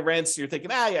testing high rents, you're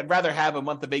thinking, I'd rather have a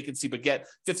month of vacancy, but get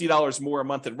 $50 more a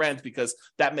month in rent because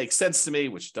that makes sense to me,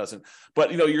 which it doesn't.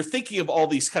 But, you're thinking of all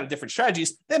these kind of different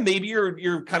strategies, then maybe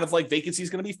you're kind of like vacancy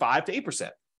is going to be 5 to 8%.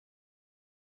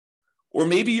 Or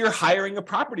maybe you're hiring a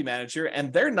property manager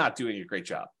and they're not doing a great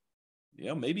job.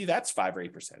 Maybe that's 5 or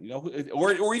 8%,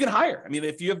 or even higher. I mean,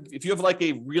 if you have like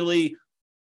a really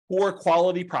poor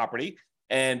quality property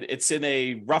and it's in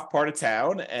a rough part of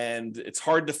town and it's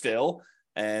hard to fill,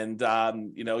 and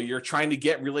you're trying to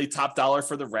get really top dollar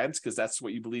for the rent because that's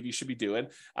what you believe you should be doing,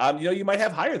 you might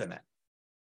have higher than that.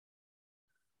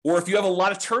 Or if you have a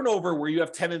lot of turnover where you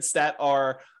have tenants that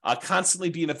are constantly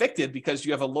being evicted because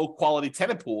you have a low quality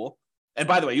tenant pool, and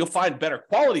by the way, you'll find better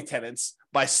quality tenants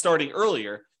by starting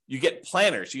earlier. You get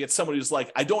planners. You get someone who's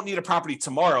like, I don't need a property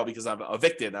tomorrow because I'm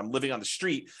evicted. I'm living on the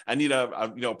street. I need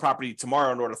a property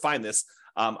tomorrow in order to find this.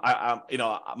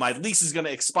 My lease is going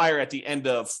to expire at the end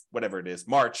of whatever it is,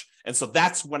 March, and so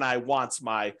that's when I want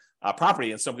my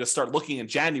property. And so I'm going to start looking in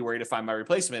January to find my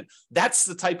replacement. That's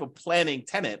the type of planning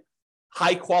tenant,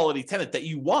 high quality tenant that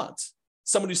you want.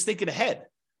 Someone who's thinking ahead.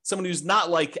 Someone who's not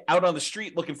like out on the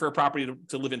street looking for a property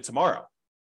to live in tomorrow.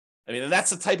 I mean, and that's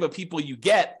the type of people you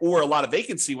get, or a lot of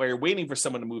vacancy where you're waiting for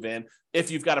someone to move in if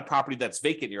you've got a property that's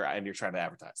vacant and you're trying to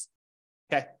advertise.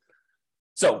 Okay.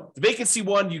 So the vacancy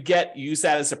one, you use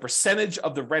that as a percentage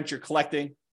of the rent you're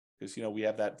collecting, because, we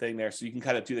have that thing there. So you can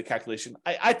kind of do the calculation.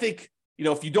 I think,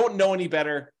 if you don't know any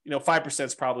better, 5%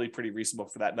 is probably pretty reasonable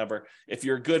for that number. If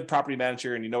you're a good property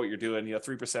manager and you know what you're doing,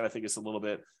 3% I think is a little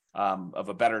bit of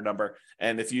a better number.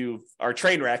 And if you are a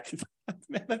train wreck,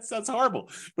 man, that sounds horrible.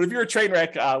 But if you're a train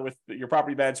wreck with your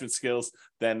property management skills,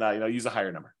 then use a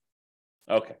higher number.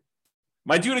 Okay.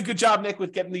 Am I doing a good job, Nick,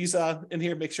 with getting these in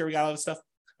here? Make sure we got all this stuff.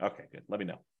 Okay, good. Let me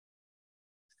know.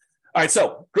 All right,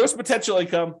 so gross potential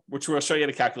income, which we'll show you how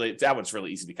to calculate. That one's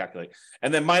really easy to calculate.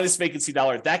 And then minus vacancy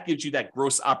dollar, that gives you that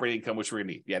gross operating income, which we're going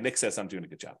to need. Yeah, Nick says I'm doing a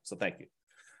good job, so thank you.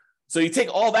 So you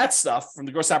take all that stuff from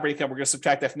the gross operating income, we're going to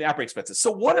subtract that from the operating expenses.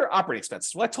 So what are operating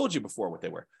expenses? Well, I told you before what they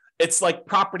were. It's like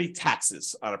property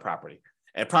taxes on a property,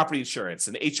 and property insurance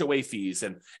and HOA fees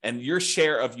and your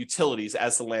share of utilities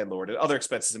as the landlord and other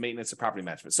expenses and maintenance and property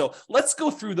management. So let's go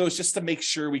through those just to make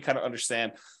sure we kind of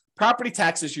understand. Property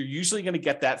taxes, you're usually going to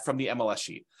get that from the MLS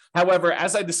sheet. However,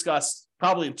 as I discussed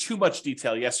probably in too much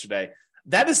detail yesterday,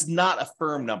 that is not a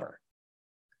firm number.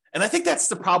 And I think that's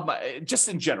the problem, just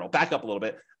in general, back up a little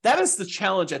bit. That is the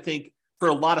challenge, I think, for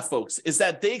a lot of folks, is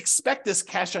that they expect this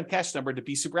cash on cash number to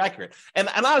be super accurate. And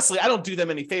honestly, I don't do them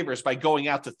any favors by going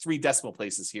out to 3 decimal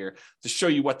places here to show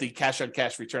you what the cash on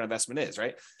cash return on investment is,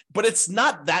 right? But it's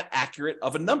not that accurate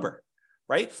of a number,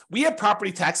 right? We have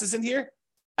property taxes in here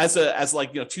as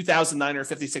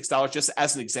 $2,956, just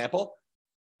as an example.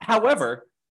 However,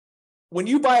 when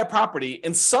you buy a property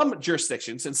in some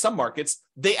jurisdictions, in some markets,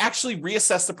 they actually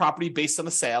reassess the property based on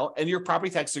the sale, and your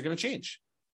property taxes are going to change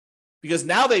because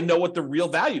now they know what the real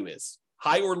value is,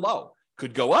 high or low.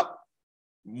 Could go up,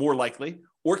 more likely,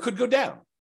 or it could go down,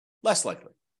 less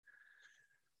likely.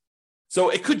 So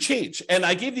it could change. And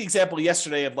I gave the example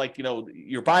yesterday of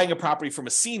you're buying a property from a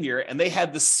senior and they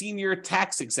had the senior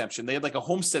tax exemption. They had like a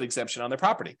homestead exemption on their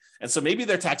property. And so maybe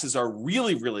their taxes are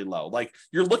really, really low. Like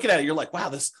you're looking at it, you're like, wow,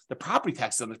 the property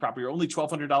taxes on this property are only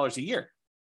 $1,200 a year.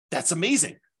 That's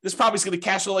amazing. This property's going to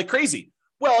cash flow like crazy.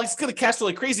 Well, it's going to cash flow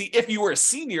like crazy if you were a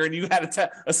senior and you had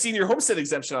a senior homestead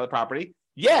exemption on the property.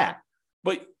 Yeah.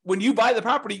 But when you buy the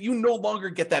property, you no longer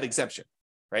get that exemption.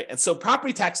 Right. And so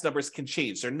property tax numbers can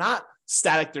change. They're not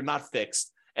static. They're not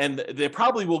fixed. And they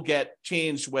probably will get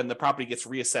changed when the property gets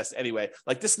reassessed anyway.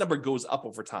 Like this number goes up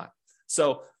over time.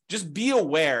 So just be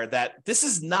aware that this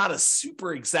is not a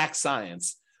super exact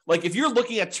science. Like if you're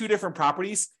looking at 2 different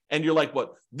properties and you're like,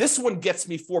 what, this one gets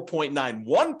me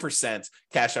 4.91%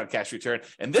 cash on cash return,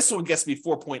 and this one gets me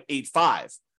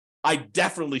 4.85. I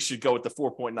definitely should go with the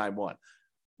 4.91.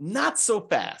 Not so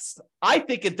fast. I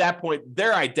think at that point,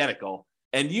 they're identical.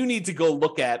 And you need to go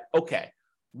look at, okay,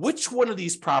 which one of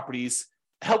these properties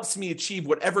helps me achieve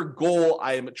whatever goal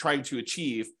I am trying to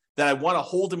achieve that I want to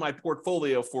hold in my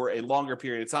portfolio for a longer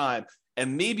period of time.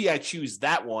 And maybe I choose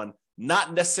that one,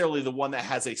 not necessarily the one that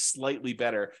has a slightly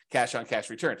better cash on cash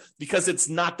return, because it's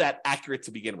not that accurate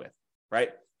to begin with, right?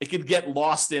 It could get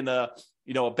lost in a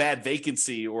bad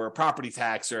vacancy or a property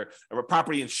tax or a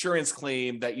property insurance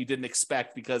claim that you didn't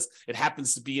expect because it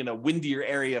happens to be in a windier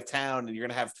area of town and you're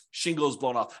going to have shingles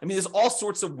blown off. I mean, there's all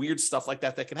sorts of weird stuff like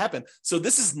that can happen. So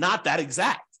this is not that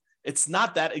exact. It's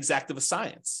not that exact of a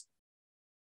science.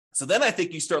 So then I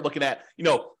think you start looking at,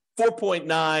 4.9,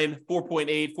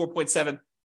 4.8, 4.7.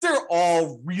 They're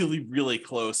all really, really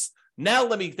close. Now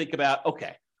let me think about,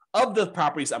 okay, of the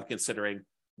properties I'm considering,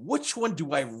 which one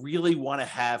do I really want to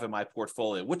have in my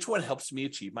portfolio? Which one helps me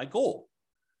achieve my goal?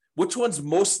 Which one's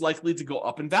most likely to go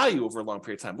up in value over a long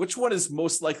period of time? Which one is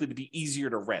most likely to be easier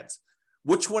to rent?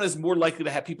 Which one is more likely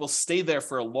to have people stay there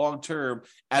for a long term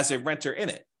as a renter in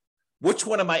it? Which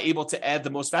one am I able to add the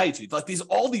most value to? Like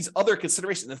all these other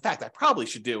considerations. In fact, I probably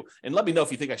should do, and let me know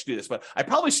if you think I should do this, but I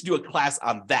probably should do a class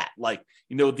on that. Like,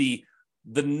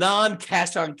 the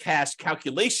non-cash on cash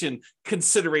calculation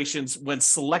considerations when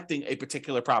selecting a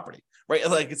particular property, right?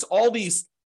 Like it's all these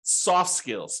soft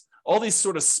skills, all these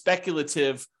sort of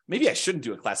speculative, maybe I shouldn't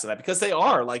do a class on that because they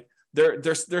are like,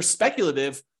 they're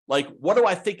speculative. Like, what do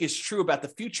I think is true about the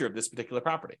future of this particular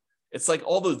property? It's like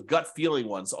all those gut feeling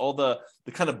ones, all the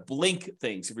kind of blink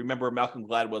things. If you remember Malcolm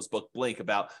Gladwell's book, Blink,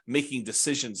 about making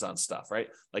decisions on stuff, right?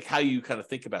 Like how you kind of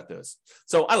think about those.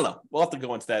 So I don't know. We'll have to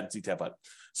go into that in detail, but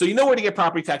so you know where to get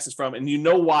property taxes from, and you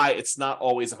know why it's not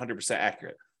always 100%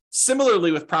 accurate.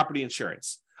 Similarly with property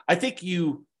insurance, I think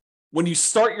when you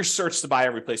start your search to buy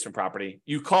a replacement property,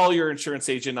 you call your insurance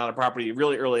agent on a property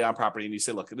really early on property, and you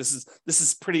say, look, this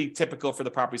is pretty typical for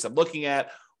the properties I'm looking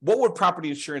at. What would property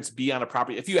insurance be on a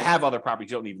property? If you have other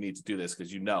properties, you don't even need to do this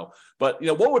because but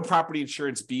what would property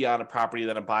insurance be on a property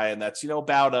that I'm buying that's,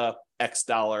 about a X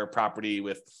dollar property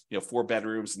with, 4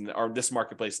 bedrooms or this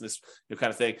marketplace and this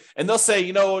kind of thing. And they'll say,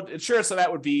 insurance on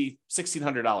that would be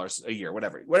 $1,600 a year,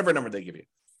 whatever number they give you.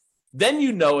 Then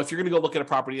if you're going to go look at a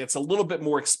property that's a little bit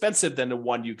more expensive than the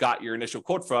one you got your initial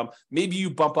quote from, maybe you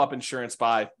bump up insurance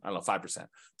by, 5%,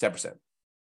 10%.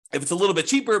 If it's a little bit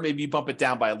cheaper, maybe you bump it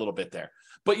down by a little bit there.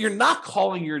 But you're not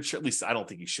calling your insurance, at least I don't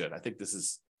think you should. I think this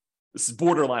is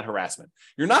borderline harassment.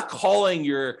 You're not calling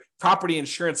your property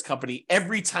insurance company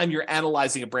every time you're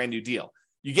analyzing a brand new deal.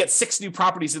 You get 6 new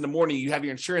properties in the morning, you have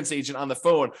your insurance agent on the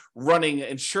phone running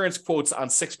insurance quotes on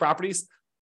 6 properties.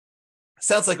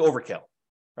 Sounds like overkill,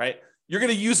 right? You're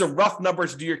going to use a rough number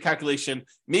to do your calculation.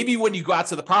 Maybe when you go out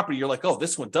to the property, you're like, oh,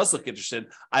 this one does look interesting.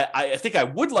 I think I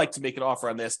would like to make an offer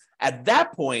on this. At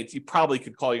that point, you probably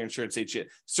could call your insurance agent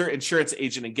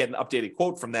and get an updated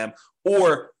quote from them.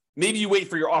 Or maybe you wait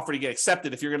for your offer to get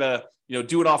accepted. If you're going to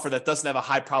do an offer that doesn't have a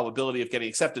high probability of getting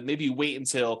accepted, maybe you wait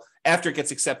until after it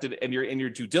gets accepted and you're in your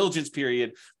due diligence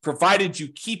period, provided you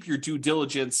keep your due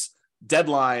diligence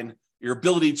deadline, your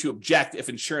ability to object if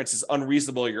insurance is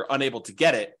unreasonable or you're unable to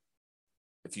get it.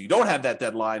 If you don't have that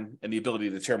deadline and the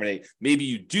ability to terminate, maybe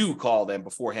you do call them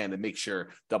beforehand and make sure,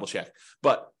 double check.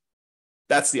 But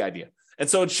that's the idea. And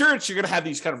so insurance, you're going to have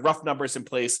these kind of rough numbers in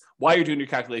place while you're doing your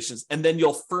calculations, and then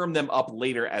you'll firm them up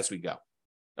later as we go.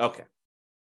 Okay.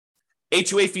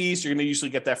 HOA fees, you're going to usually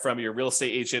get that from your real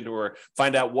estate agent or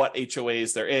find out what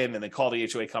HOAs they're in and then call the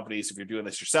HOA companies if you're doing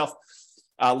this yourself.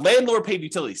 Landlord paid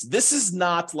utilities. This is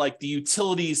not like the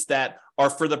utilities that are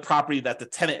for the property that the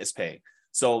tenant is paying.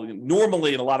 So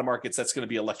normally in a lot of markets, that's going to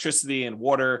be electricity and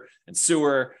water and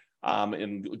sewer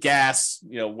and gas,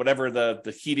 whatever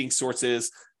the heating source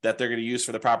is that they're going to use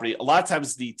for the property. A lot of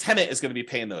times the tenant is going to be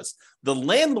paying those. The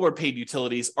landlord paid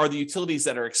utilities are the utilities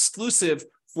that are exclusive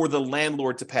for the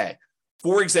landlord to pay.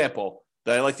 For example,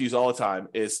 that I like to use all the time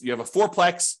is you have a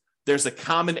fourplex. There's a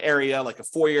common area like a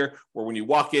foyer where when you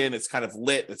walk in, it's kind of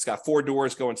lit. It's got 4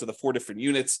 doors going to the 4 different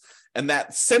units. And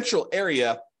that central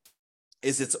area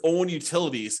is its own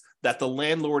utilities that the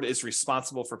landlord is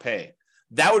responsible for paying.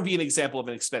 That would be an example of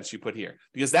an expense you put here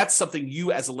because that's something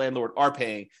you as a landlord are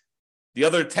paying. The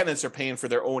other tenants are paying for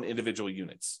their own individual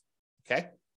units, okay?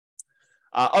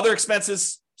 Other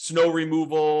expenses, snow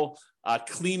removal,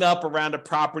 cleanup around a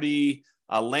property,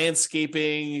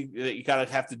 landscaping that you kind of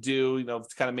have to do, to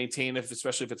kind of maintain it,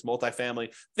 especially if it's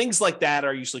multifamily. Things like that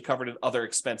are usually covered in other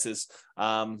expenses.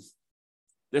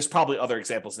 There's probably other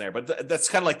examples in there, but that's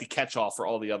kind of like the catch-all for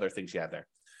all the other things you have there.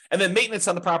 And then maintenance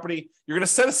on the property, you're going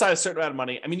to set aside a certain amount of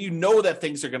money. I mean, you know that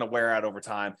things are going to wear out over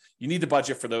time. You need to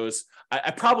budget for those.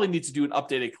 I probably need to do an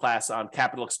updated class on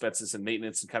capital expenses and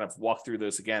maintenance and kind of walk through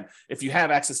those again. If you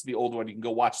have access to the old one, you can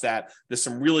go watch that. There's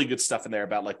some really good stuff in there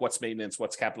about like what's maintenance,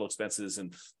 what's capital expenses,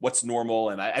 and what's normal.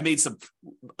 And I made some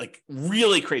like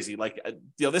really crazy, like,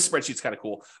 this spreadsheet's kind of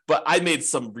cool, but I made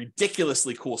some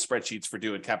ridiculously cool spreadsheets for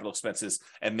doing capital expenses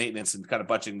and maintenance and kind of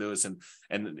budgeting those.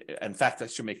 And in fact, I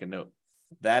should make a note.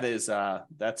 That's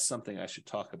something I should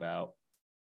talk about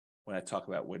when I talk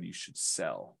about when you should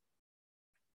sell.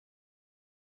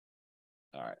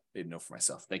 All right, made a note for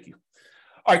myself. Thank you.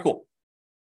 All right, cool.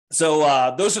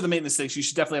 So those are the maintenance things. You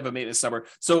should definitely have a maintenance number.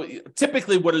 So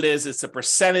typically what it is, it's a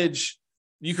percentage.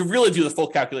 You can really do the full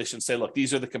calculation and say, look,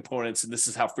 these are the components and this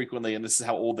is how frequently and this is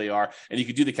how old they are. And you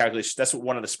could do the calculation. That's what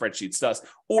one of the spreadsheets does.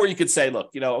 Or you could say,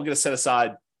 look, I'm going to set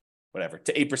aside whatever,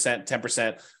 to 8%,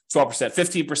 10%,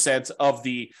 12%, 15% of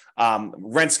the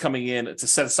rents coming in to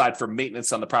set aside for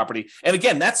maintenance on the property. And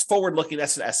again, that's forward-looking.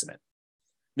 That's an estimate.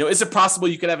 Is it possible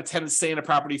you could have a tenant stay in a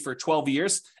property for 12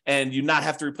 years and you not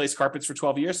have to replace carpets for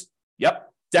 12 years? Yep,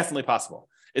 definitely possible.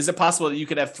 Is it possible that you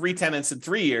could have 3 tenants in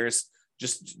 3 years,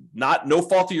 just no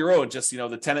fault of your own, just,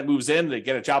 the tenant moves in, they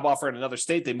get a job offer in another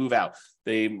state, they move out.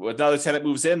 Another tenant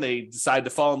moves in, they decide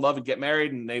to fall in love and get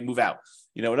married and they move out.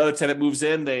 Another tenant moves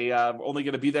in, they only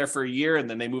going to be there for a year and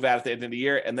then they move out at the end of the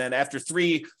year. And then after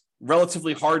 3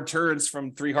 relatively hard turns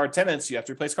from 3 hard tenants, you have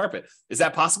to replace carpet. Is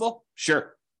that possible?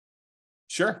 Sure.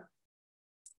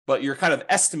 But you're kind of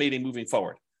estimating moving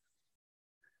forward.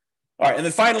 All right. And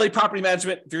then finally, property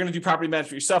management. If you're going to do property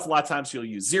management yourself, a lot of times you'll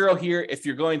use 0 here. If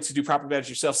you're going to do property management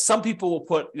yourself, some people will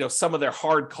put, some of their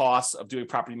hard costs of doing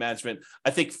property management. I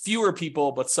think fewer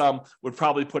people, but some would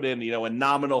probably put in, a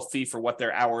nominal fee for what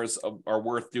their hours are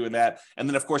worth doing that. And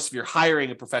then of course, if you're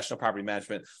hiring a professional property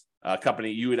management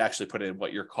company, you would actually put in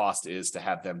what your cost is to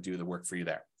have them do the work for you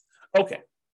there. Okay.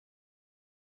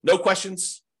 No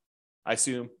questions, I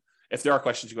assume. If there are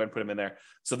questions, you go ahead and put them in there.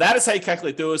 So that is how you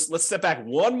calculate those. Let's step back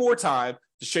one more time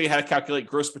to show you how to calculate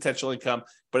gross potential income,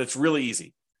 but it's really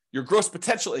easy. Your gross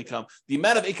potential income, the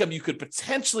amount of income you could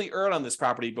potentially earn on this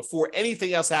property before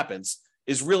anything else happens,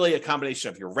 is really a combination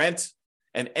of your rent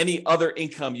and any other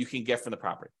income you can get from the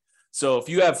property. So if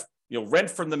you have, rent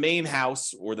from the main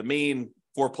house or the main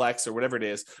fourplex or whatever it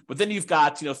is, but then you've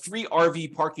got, 3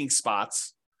 RV parking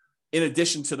spots in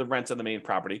addition to the rent on the main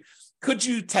property. Could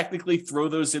you technically throw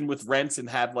those in with rent and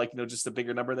have just a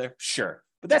bigger number there? Sure.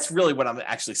 But that's really what I'm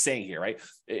actually saying here, right?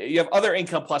 You have other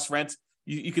income plus rent.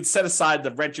 You could set aside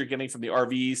the rent you're getting from the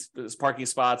RVs, those parking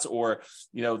spots, or,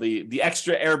 the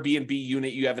extra Airbnb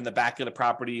unit you have in the back of the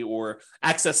property, or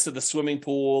access to the swimming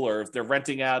pool, or if they're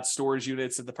renting out storage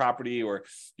units at the property, or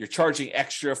you're charging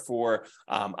extra for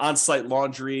on-site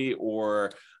laundry,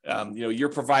 or you're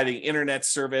providing internet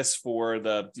service for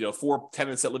the 4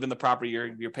 tenants that live in the property.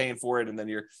 You're paying for it, and then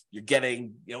you're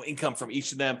getting income from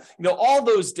each of them. All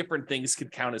those different things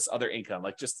could count as other income,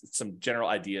 like just some general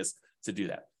ideas to do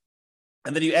that.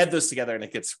 And then you add those together, and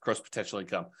it gets gross potential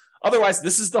income. Otherwise,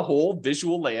 this is the whole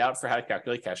visual layout for how to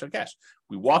calculate cash on cash.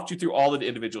 We walked you through all of the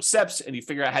individual steps, and you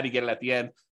figure out how to get it at the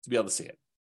end to be able to see it.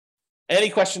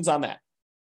 Any questions on that?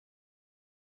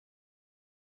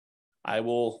 I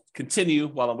will continue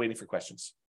while I'm waiting for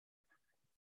questions.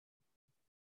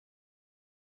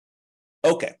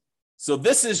 Okay, so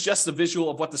this is just a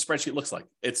visual of what the spreadsheet looks like.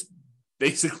 It's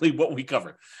basically what we cover.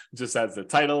 It just has the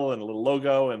title and a little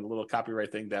logo and a little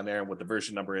copyright thing down there and what the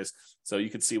version number is, so you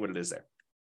can see what it is there.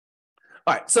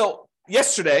 All right, so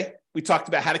yesterday we talked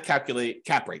about how to calculate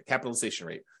cap rate, capitalization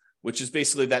rate, which is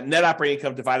basically that net operating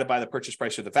income divided by the purchase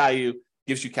price or the value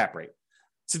gives you cap rate.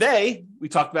 Today, we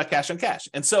talked about cash on cash.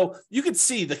 And so you can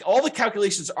see that all the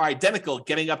calculations are identical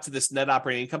getting up to this net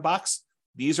operating income box.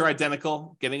 These are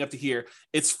identical getting up to here.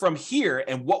 It's from here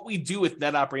and what we do with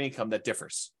net operating income that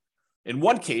differs. In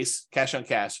one case, cash on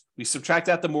cash, we subtract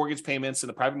out the mortgage payments and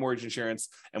the private mortgage insurance,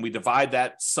 and we divide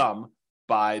that sum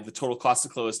by the total cost to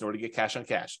close in order to get cash on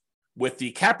cash. With the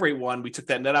cap rate one, we took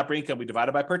that net operating income, we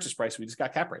divided by purchase price, we just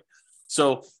got cap rate.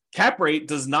 So cap rate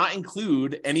does not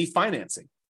include any financing.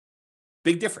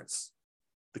 Big difference.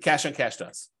 The cash on cash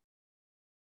does.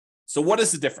 So what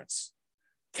is the difference?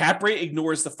 Cap rate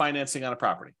ignores the financing on a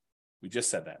property. We just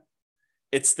said that.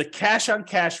 It's the cash on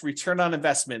cash return on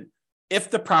investment if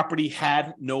the property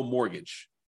had no mortgage.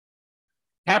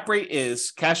 Cap rate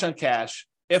is cash on cash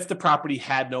if the property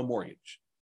had no mortgage.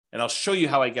 And I'll show you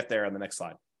how I get there on the next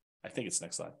slide. I think it's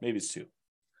next slide. Maybe it's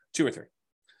 2 or 3.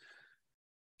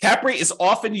 Cap rate is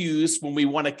often used when we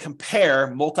want to compare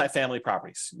multifamily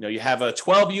properties. You have a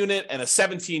 12 unit and a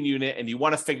 17 unit, and you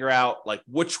want to figure out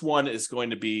which one is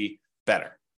going to be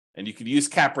better. And you can use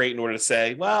cap rate in order to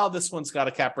say, well, this one's got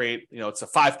a cap rate, it's a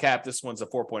 5 cap, this one's a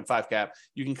 4.5 cap.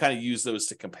 You can kind of use those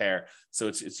to compare. So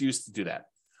it's used to do that.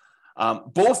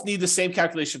 Both need the same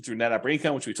calculation through net operating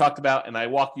income, which we talked about, and I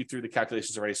walked you through the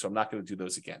calculations already, so I'm not going to do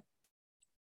those again.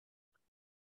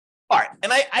 All right,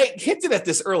 and I hinted at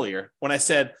this earlier when I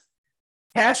said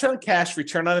cash on cash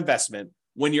return on investment,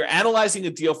 when you're analyzing a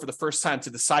deal for the first time to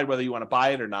decide whether you want to buy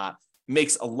it or not,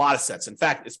 makes a lot of sense. In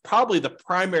fact, it's probably the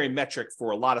primary metric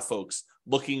for a lot of folks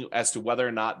looking as to whether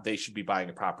or not they should be buying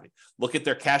a property. Look at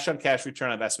their cash on cash return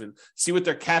on investment, see what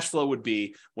their cash flow would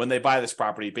be when they buy this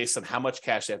property based on how much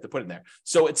cash they have to put in there.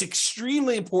 So it's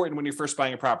extremely important when you're first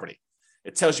buying a property.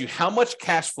 It tells you how much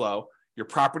cash flow your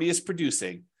property is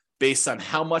producing based on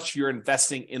how much you're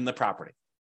investing in the property.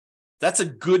 That's a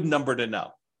good number to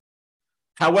know.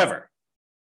 However,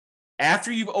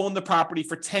 after you've owned the property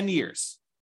for 10 years,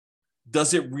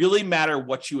 does it really matter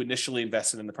what you initially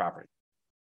invested in the property?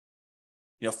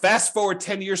 Fast forward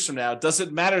 10 years from now, does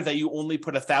it matter that you only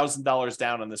put $1,000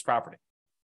 down on this property?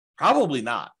 Probably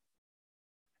not.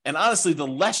 And honestly, the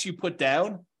less you put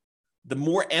down, the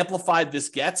more amplified this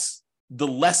gets, the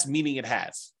less meaning it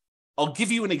has. I'll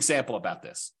give you an example about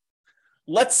this.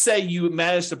 Let's say you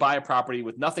managed to buy a property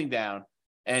with nothing down,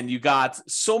 and you got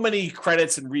so many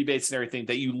credits and rebates and everything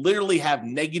that you literally have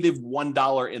negative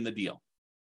 $1 in the deal.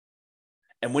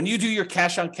 And when you do your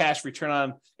cash on cash return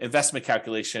on investment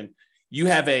calculation, you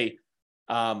have I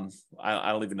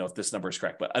don't even know if this number is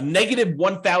correct, but a negative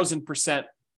 1,000%,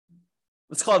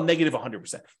 let's call it negative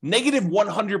 100%, negative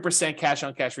 100% cash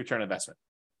on cash return on investment.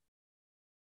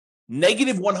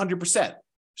 Negative 100%.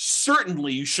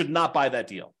 Certainly you should not buy that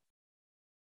deal.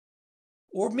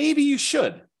 Or maybe you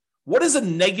should. What does a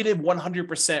negative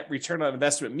 100% return on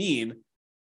investment mean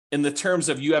in the terms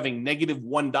of you having negative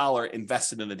 $1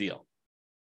 invested in the deal?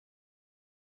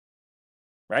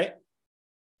 Right?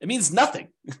 It means nothing.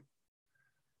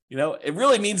 It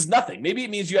really means nothing. Maybe it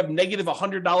means you have negative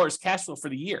 $100 cash flow for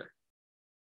the year.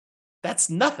 That's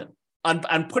nothing.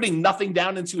 On putting nothing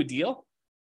down into a deal,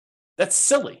 that's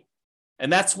silly.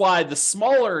 And that's why the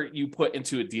smaller you put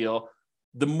into a deal,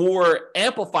 the more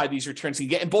amplified these returns can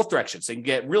get in both directions. They can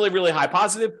get really, really high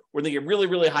positive, or they get really,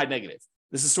 really high negative.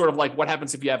 This is sort of like what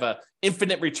happens if you have an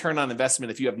infinite return on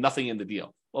investment if you have nothing in the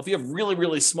deal. Well, if you have really,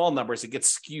 really small numbers, it gets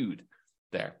skewed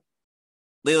there.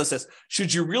 Layla says,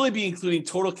 should you really be including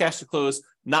total cash to close,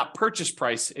 not purchase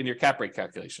price in your cap rate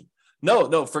calculation?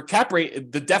 No. For cap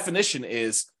rate, the definition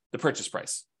is the purchase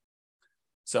price.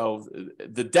 So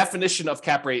the definition of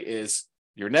cap rate is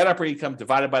your net operating income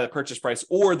divided by the purchase price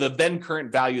or the then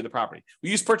current value of the property. We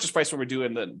use purchase price when we're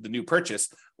doing the new purchase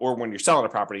or when you're selling a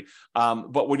property.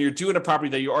 But when you're doing a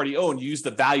property that you already own, you use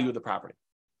the value of the property.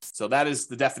 So that is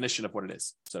the definition of what it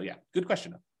is. So yeah, good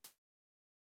question.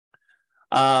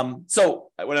 So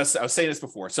when I was saying this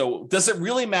before, so does it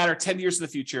really matter 10 years in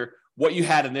the future what you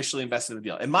had initially invested in the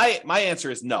deal? And my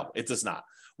answer is no, it does not.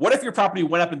 What if your property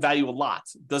went up in value a lot?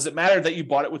 Does it matter that you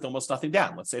bought it with almost nothing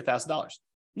down? Let's say $1,000.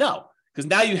 No, because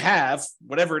now you have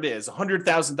whatever it is,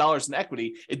 $100,000 in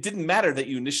equity. It didn't matter that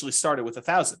you initially started with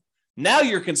 $1,000. Now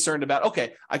you're concerned about,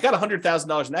 okay, I got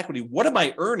 $100,000 in equity. What am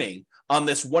I earning on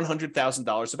this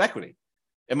 $100,000 of equity?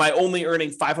 Am I only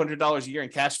earning $500 a year in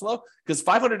cash flow? Because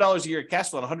 $500 a year in cash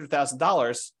flow on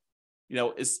 $100,000,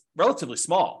 is relatively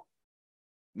small.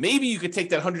 Maybe you could take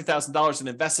that $100,000 and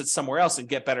invest it somewhere else and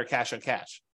get better cash on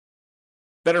cash,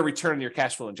 better return on your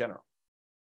cash flow in general.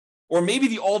 Or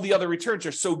maybe all the other returns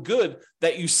are so good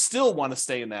that you still want to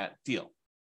stay in that deal,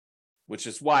 which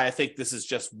is why I think this is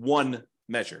just one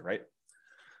measure, right?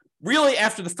 Really,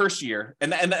 after the first year,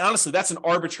 and honestly, that's an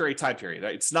arbitrary time period.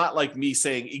 Right? It's not like me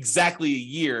saying exactly a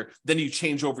year, then you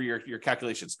change over your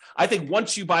calculations. I think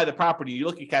once you buy the property, you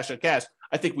look at cash on cash,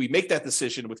 I think we make that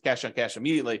decision with cash on cash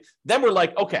immediately. Then we're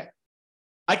like, okay,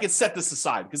 I can set this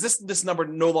aside because this number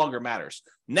no longer matters.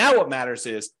 Now what matters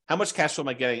is how much cash flow am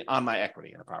I getting on my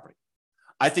equity in a property?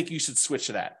 I think you should switch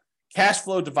to that. Cash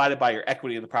flow divided by your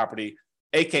equity in the property,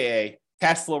 AKA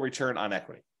cash flow return on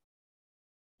equity.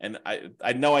 And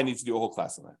I know I need to do a whole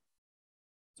class on that.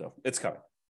 So it's coming.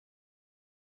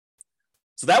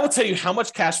 So that will tell you how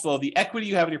much cash flow the equity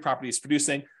you have in your property is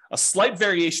producing. A slight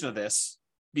variation of this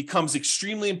becomes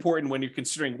extremely important when you're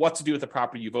considering what to do with the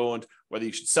property you've owned, whether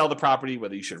you should sell the property,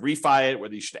 whether you should refi it,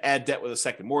 whether you should add debt with a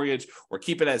second mortgage or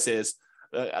keep it as is.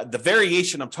 The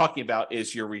variation I'm talking about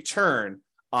is your return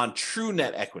on true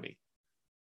net equity.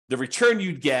 The return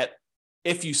you'd get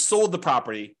if you sold the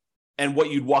property and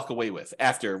what you'd walk away with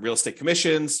after real estate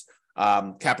commissions,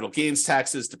 capital gains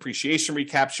taxes, depreciation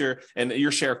recapture, and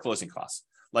your share of closing costs.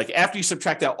 Like after you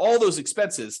subtract out all those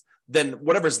expenses, then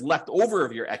whatever's left over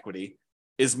of your equity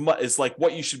is like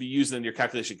what you should be using in your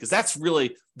calculation, because that's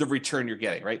really the return you're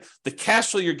getting, right? The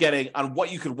cash flow you're getting on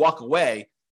what you could walk away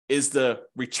is the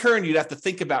return you'd have to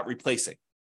think about replacing.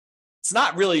 It's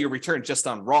not really your return just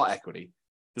on raw equity,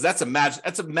 because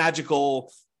that's a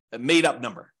magical made up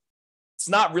number. It's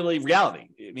not really reality.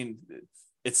 I mean,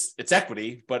 it's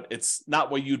equity, but it's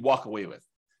not what you'd walk away with.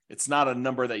 It's not a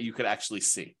number that you could actually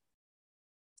see.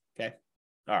 Okay.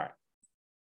 All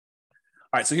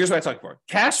right. So here's what I'm talking about.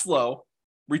 Cash flow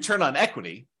return on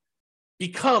equity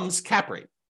becomes cap rate.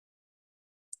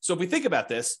 So if we think about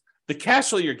this, the cash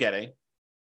flow you're getting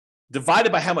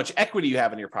divided by how much equity you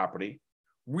have in your property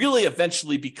really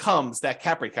eventually becomes that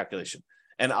cap rate calculation.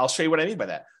 And I'll show you what I mean by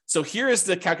that. So here is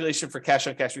the calculation for cash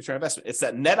on cash return on investment. It's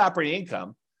that net operating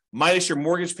income minus your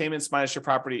mortgage payments, minus your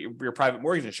private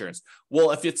mortgage insurance.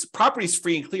 Well, if it's property's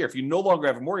free and clear, if you no longer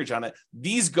have a mortgage on it,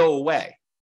 these go away.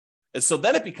 And so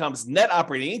then it becomes net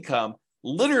operating income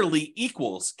literally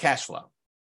equals cash flow,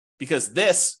 because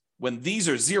this, when these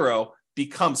are zero,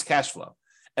 becomes cash flow.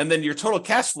 And then your total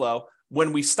cash flow,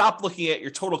 when we stop looking at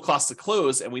your total cost to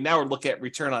close and we now look at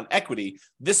return on equity,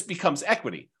 this becomes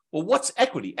equity. Well, what's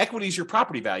equity? Equity is your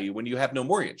property value when you have no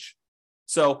mortgage.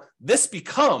 So this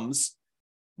becomes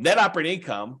net operating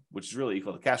income, which is really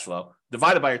equal to cash flow,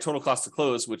 divided by your total cost to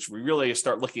close, which we really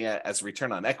start looking at as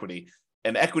return on equity.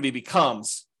 And equity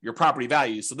becomes your property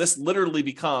value. So this literally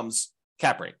becomes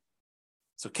cap rate.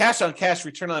 So cash on cash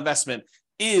return on investment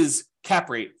is cap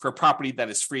rate for a property that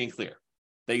is free and clear,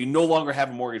 that you no longer have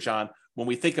a mortgage on when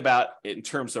we think about it in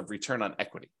terms of return on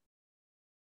equity.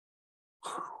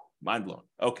 Mind blown.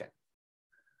 Okay.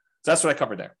 So that's what I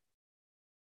covered there.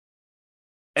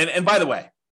 And by the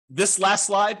way, this last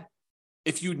slide,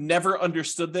 if you never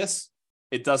understood this,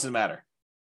 it doesn't matter.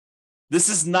 This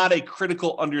is not a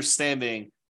critical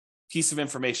understanding piece of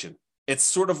information. It's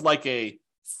sort of like a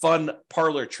fun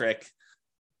parlor trick,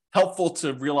 helpful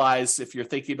to realize if you're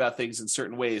thinking about things in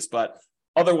certain ways, but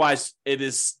otherwise it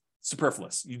is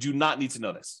superfluous. You do not need to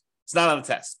know this. It's not on the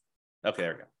test. Okay,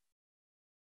 there we go.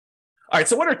 All right,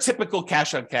 so what are typical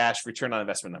cash on cash return on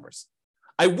investment numbers?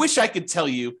 I wish I could tell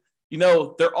you,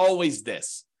 they're always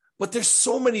this, but there's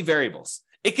so many variables.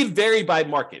 It can vary by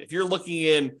market. If you're looking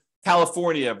in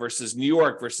California versus New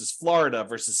York versus Florida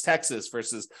versus Texas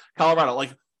versus Colorado,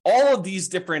 like all of these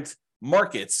different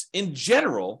markets in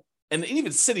general, and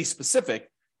even city specific,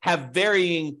 have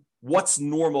varying what's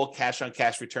normal cash on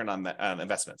cash return on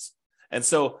investments. And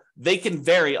so they can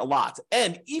vary a lot.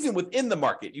 And even within the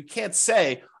market, you can't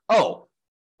say, oh,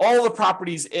 all the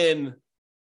properties in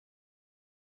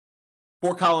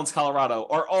Fort Collins, Colorado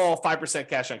are all 5%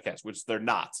 cash on cash, which they're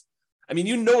not. I mean,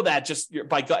 you know that just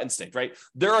by gut instinct, right?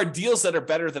 There are deals that are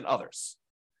better than others.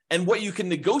 And what you can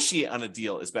negotiate on a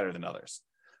deal is better than others.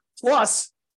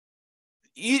 Plus,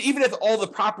 even if all the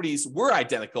properties were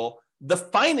identical, the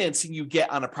financing you get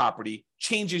on a property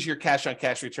changes your cash on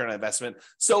cash return on investment.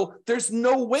 So there's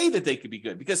no way that they could be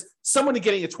good, because someone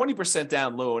getting a 20%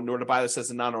 down loan in order to buy this as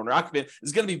a non-owner occupant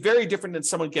is going to be very different than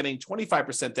someone getting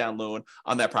 25% down loan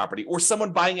on that property, or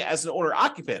someone buying it as an owner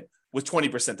occupant with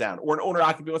 20% down, or an owner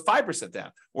occupant with 5%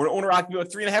 down, or an owner occupant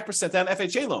with 3.5% down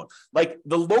FHA loan. Like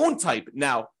the loan type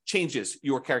now changes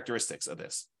your characteristics of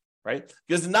this, right?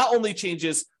 Because it not only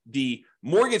changes the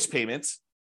mortgage payments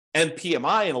and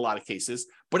PMI in a lot of cases,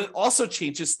 but it also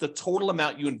changes the total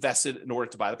amount you invested in order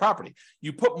to buy the property.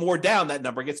 You put more down, that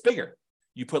number gets bigger.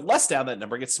 You put less down, that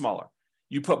number gets smaller.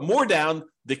 You put more down,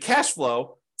 the cash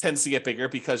flow tends to get bigger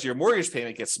because your mortgage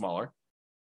payment gets smaller.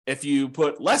 If you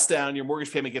put less down, your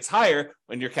mortgage payment gets higher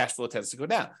when your cash flow tends to go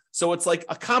down. So it's like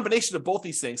a combination of both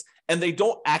these things, and they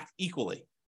don't act equally.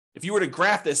 If you were to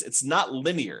graph this, it's not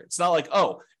linear. It's not like,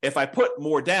 oh, if I put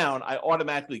more down, I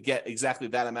automatically get exactly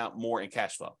that amount more in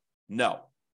cash flow. No,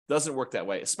 doesn't work that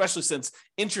way, especially since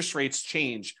interest rates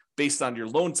change based on your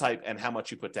loan type and how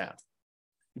much you put down.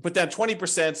 You put down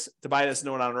 20% to buy it as a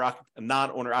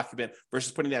non-owner occupant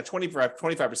versus putting down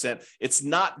 25%. It's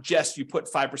not just you put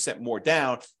 5% more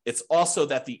down. It's also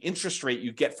that the interest rate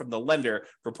you get from the lender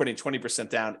for putting 20%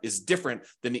 down is different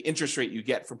than the interest rate you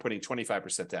get from putting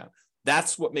 25% down.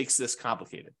 That's what makes this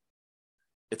complicated.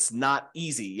 It's not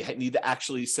easy. You need to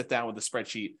actually sit down with a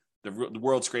spreadsheet, the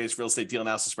world's greatest real estate deal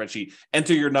analysis spreadsheet,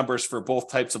 enter your numbers for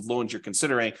both types of loans you're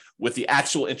considering with the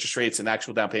actual interest rates and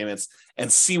actual down payments,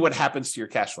 and see what happens to your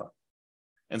cash flow.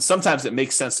 And sometimes it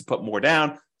makes sense to put more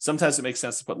down. Sometimes it makes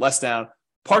sense to put less down,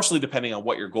 partially depending on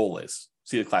what your goal is.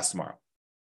 See the class tomorrow.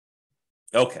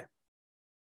 Okay. Let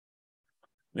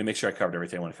me make sure I covered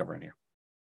everything I want to cover in here.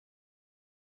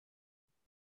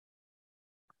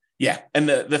 Yeah, and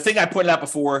the thing I pointed out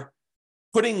before,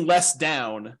 putting less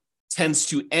down tends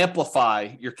to amplify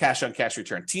your cash on cash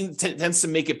return, tends to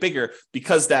make it bigger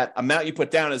because that amount you put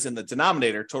down is in the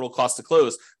denominator, total cost to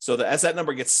close. So that as that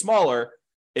number gets smaller,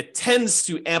 it tends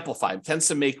to amplify, it tends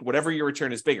to make whatever your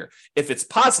return is bigger. If it's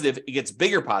positive, it gets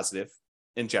bigger positive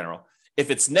in general.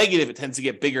 If it's negative, it tends to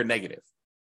get bigger negative.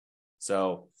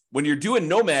 So when you're doing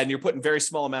Nomad and you're putting very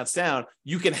small amounts down,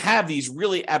 you can have these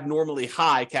really abnormally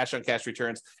high cash on cash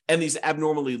returns and these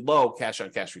abnormally low cash on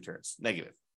cash returns,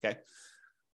 negative, okay?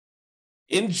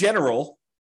 In general,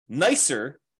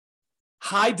 nicer,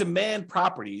 high demand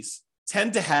properties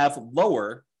tend to have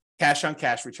lower cash on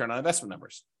cash return on investment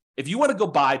numbers. If you want to go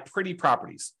buy pretty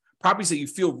properties that you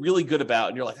feel really good about,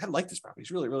 and you're like, I like this property,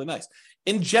 it's really, really nice.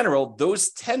 In general,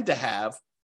 those tend to have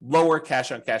lower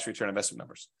cash on cash return investment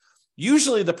numbers.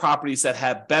 Usually the properties that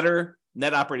have better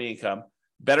net operating income,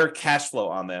 better cash flow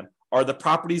on them are the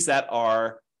properties that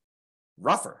are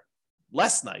rougher,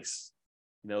 less nice.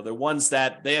 They're ones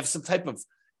that they have some type of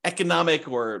economic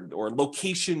or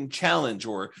location challenge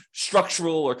or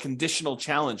structural or conditional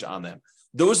challenge on them.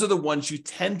 Those are the ones you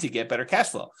tend to get better cash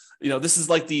flow. This is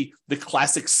like the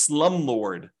classic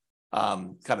slumlord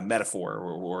kind of metaphor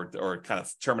or kind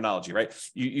of terminology, right?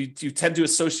 You tend to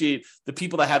associate the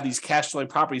people that have these cash flowing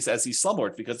properties as these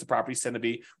slumlords because the properties tend to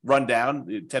be run down.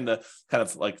 You tend to kind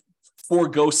of like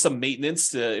forego some maintenance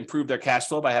to improve their cash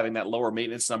flow by having that lower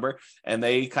maintenance number. And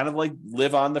they kind of like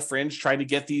live on the fringe trying to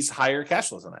get these higher cash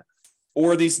flows on that.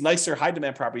 Or these nicer high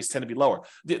demand properties tend to be lower.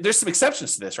 There's some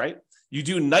exceptions to this, right? You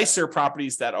do nicer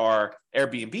properties that are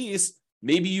Airbnbs,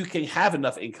 maybe you can have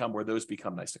enough income where those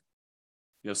become nicer.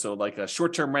 So like a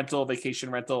short-term rental, vacation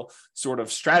rental sort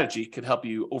of strategy could help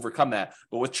you overcome that.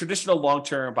 But with traditional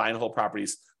long-term buy and hold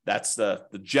properties, that's the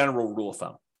general rule of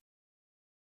thumb.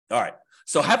 All right.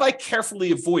 So have I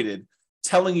carefully avoided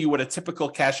telling you what a typical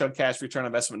cash on cash return on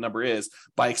investment number is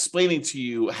by explaining to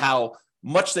you how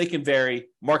much they can vary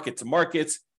market to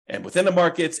market and within the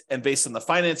markets and based on the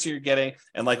financing you're getting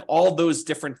and like all those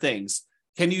different things?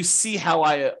 Can you see how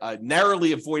I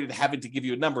narrowly avoided having to give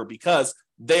you a number because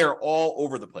they are all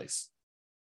over the place?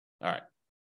 All right.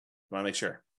 I want to make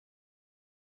sure.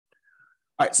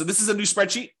 All right. So this is a new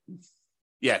spreadsheet.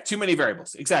 Yeah, too many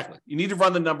variables. Exactly. You need to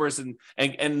run the numbers and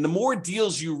the more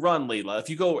deals you run, Layla, if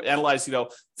you go analyze,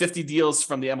 50 deals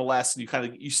from the MLS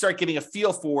and you start getting a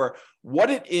feel for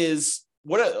what it is,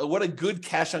 what a good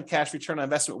cash on cash return on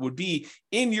investment would be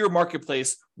in your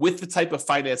marketplace with the type of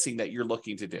financing that you're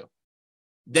looking to do.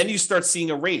 Then you start seeing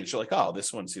a range. You're like, oh,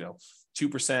 this one's,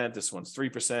 2%, this one's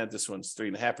 3%, this one's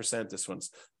 3.5%, this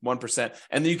one's 1%.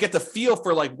 And then you get the feel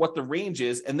for like what the range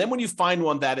is. And then when you find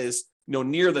one that is,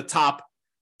 near the top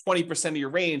 20% of your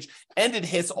range, and it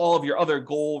hits all of your other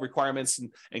goal requirements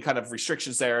and kind of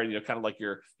restrictions there, and kind of like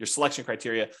your selection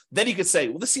criteria, then you could say,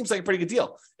 well, this seems like a pretty good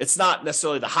deal. It's not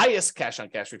necessarily the highest cash on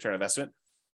cash return investment.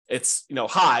 It's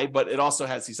high, but it also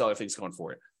has these other things going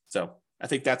for it. So I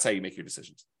think that's how you make your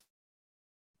decisions.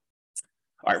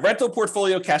 All right, rental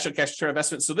portfolio, cash on cash return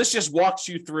investment. So this just walks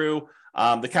you through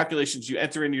the calculations. You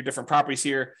enter in your different properties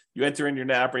here. You enter in your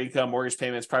net operating income, mortgage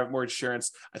payments, private mortgage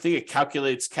insurance. I think it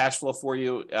calculates cash flow for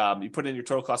you. You put in your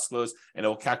total cost to close, and it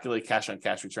will calculate cash on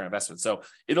cash return investment. So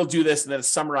it'll do this, and then it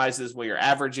summarizes what your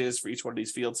average is for each one of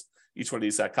these fields, each one of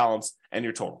these columns, and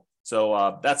your total.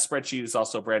 So that spreadsheet is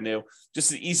also brand new.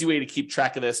 Just an easy way to keep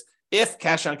track of this. If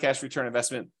cash on cash return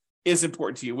investment is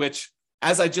important to you, which,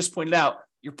 as I just pointed out,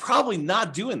 you're probably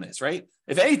not doing this, right?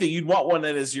 If anything, you'd want one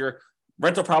that is your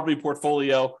rental property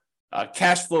portfolio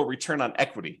cash flow return on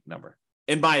equity number.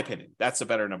 In my opinion, that's a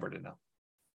better number to know.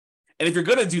 And if you're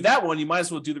going to do that one, you might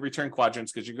as well do the return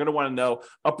quadrants because you're going to want to know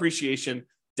appreciation,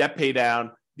 debt pay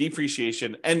down,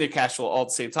 depreciation, and the cash flow all at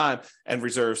the same time, and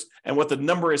reserves, and what the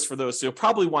number is for those. So you'll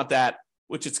probably want that,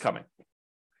 which it's coming.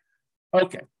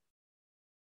 Okay.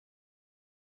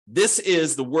 This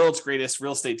is the world's greatest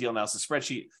real estate deal analysis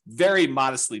spreadsheet, very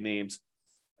modestly named.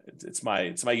 It's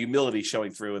my humility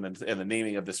showing through and the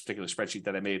naming of this particular spreadsheet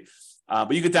that I made.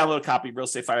 But you can download a copy,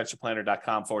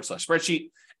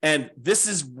 realestatefinancialplanner.com/spreadsheet. And this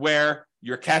is where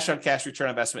your cash on cash return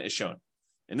on investment is shown.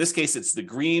 In this case, it's the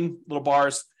green little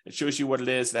bars. It shows you what it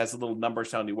is. It has the little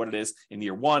numbers telling you what it is in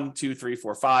year 1, 2, 3,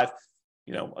 4, 5.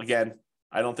 Again,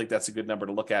 I don't think that's a good number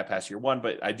to look at past year 1,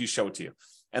 but I do show it to you.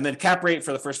 And then cap rate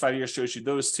for the first 5 years shows you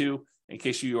those two in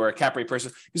case you are a cap rate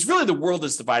person. Because really the world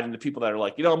is divided into people that are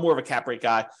like, I'm more of a cap rate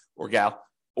guy or gal,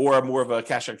 or I'm more of a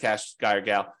cash on cash guy or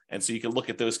gal. And so you can look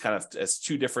at those kind of as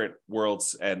two different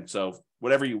worlds. And so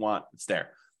whatever you want, it's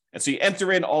there. And so you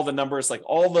enter in all the numbers, like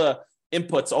all the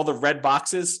inputs, all the red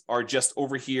boxes are just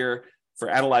over here for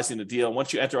analyzing the deal. And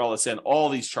once you enter all this in, all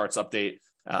these charts update.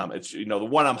 It's the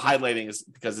one I'm highlighting is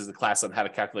because there's a class on how to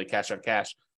calculate cash on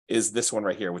cash is this one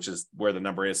right here, which is where the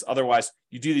number is. Otherwise,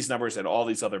 you do these numbers and all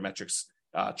these other metrics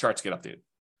charts get updated.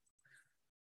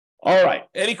 All right.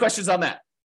 Any questions on that?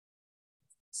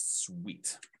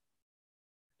 Sweet.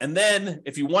 And then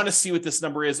if you want to see what this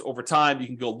number is over time, you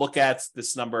can go look at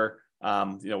this number,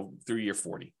 through year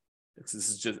 40. This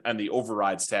is just on the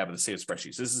overrides tab of the same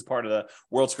spreadsheet. So this is part of the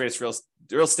world's greatest real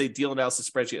estate deal analysis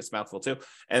spreadsheet. It's a mouthful too.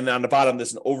 And then on the bottom,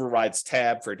 there's an overrides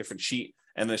tab for a different sheet.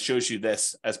 And then it shows you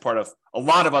this as part of a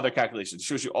lot of other calculations. It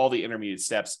shows you all the intermediate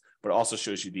steps, but it also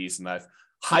shows you these. And I've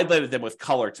highlighted them with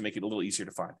color to make it a little easier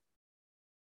to find.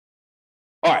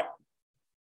 All right.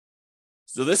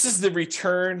 So this is the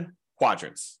return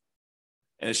quadrants.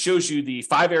 And it shows you the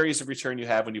 5 areas of return you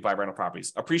have when you buy rental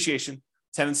properties. Appreciation,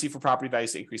 tendency for property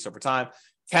values to increase over time.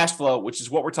 Cash flow, which is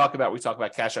what we're talking about. We talk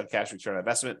about cash on cash return on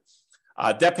investment.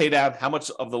 Debt pay down, how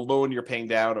much of the loan you're paying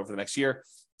down over the next year.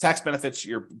 Tax benefits,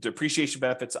 your depreciation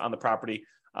benefits on the property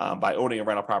by owning a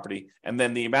rental property. And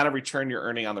then the amount of return you're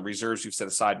earning on the reserves you've set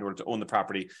aside in order to own the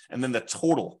property. And then the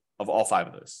total of all 5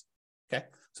 of those. Okay,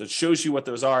 so it shows you what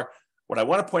those are. What I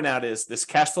want to point out is this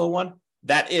cash flow one,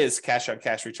 that is cash on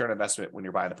cash return on investment when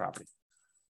you're buying the property.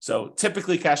 So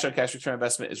typically cash on cash return on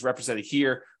investment is represented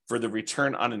here for the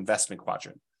return on investment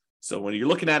quadrant. So when you're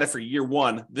looking at it for year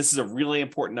 1, this is a really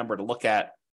important number to look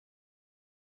at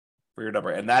for your number.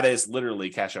 And that is literally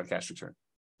cash on cash return.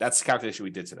 That's the calculation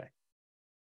we did today.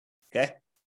 Okay.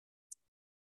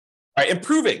 All right.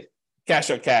 Improving cash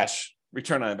on cash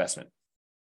return on investment.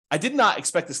 I did not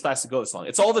expect this class to go this long.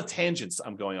 It's all the tangents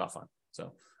I'm going off on.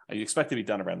 So I expect to be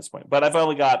done around this point, but I've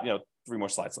only got 3 more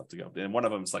slides left to go. And one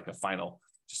of them is like a final,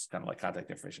 just kind of like contact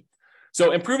information.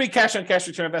 So improving cash on cash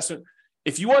return on investment.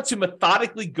 If you want to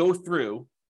methodically go through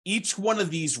each one of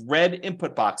these red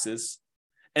input boxes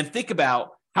and think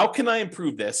about how can I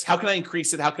improve this? How can I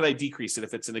increase it? How can I decrease it?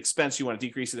 If it's an expense, you want to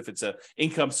decrease it. If it's an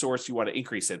income source, you want to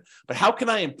increase it. But how can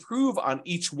I improve on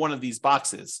each one of these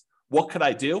boxes? What could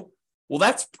I do? Well,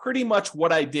 that's pretty much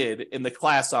what I did in the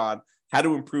class on how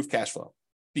to improve cash flow.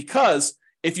 Because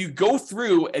if you go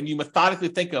through and you methodically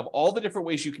think of all the different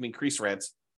ways you can increase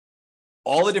rents,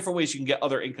 all the different ways you can get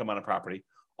other income on a property,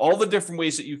 all the different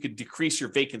ways that you could decrease your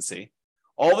vacancy,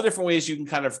 all the different ways you can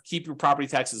kind of keep your property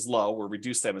taxes low or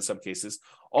reduce them in some cases,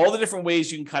 all the different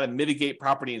ways you can kind of mitigate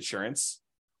property insurance,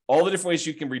 all the different ways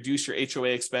you can reduce your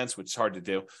HOA expense, which is hard to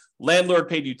do, landlord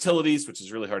paid utilities, which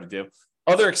is really hard to do,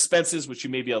 other expenses, which you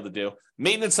may be able to do,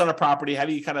 maintenance on a property, how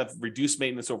do you kind of reduce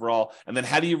maintenance overall, and then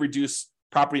how do you reduce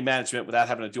property management without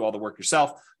having to do all the work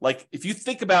yourself? Like if you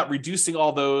think about reducing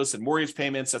all those and mortgage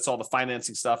payments, that's all the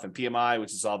financing stuff, and PMI,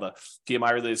 which is all the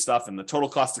PMI related stuff, and the total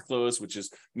cost to close, which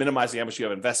is minimizing how much you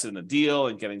have invested in the deal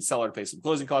and getting seller to pay some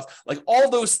closing costs, like all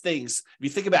those things. If you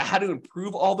think about how to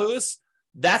improve all those,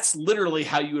 that's literally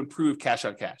how you improve cash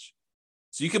on cash.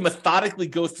 So you can methodically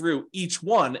go through each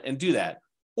one and do that.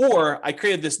 Or I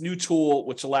created this new tool,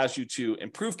 which allows you to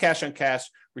improve cash on cash,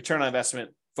 return on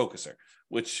investment focuser,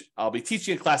 which I'll be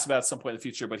teaching a class about at some point in the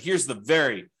future. But here's the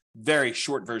very, very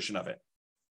short version of it.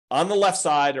 On the left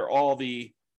side are all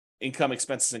the income,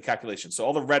 expenses, and calculations. So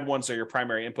all the red ones are your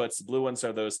primary inputs. The blue ones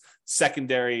are those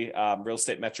secondary real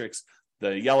estate metrics.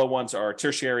 The yellow ones are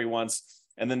tertiary ones.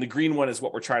 And then the green one is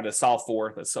what we're trying to solve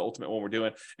for. That's the ultimate one we're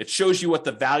doing. It shows you what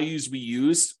the values we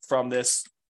use from this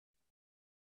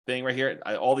thing right here.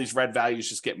 All these red values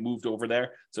just get moved over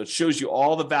there. So it shows you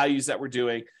all the values that we're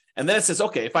doing. And then it says,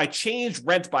 okay, if I change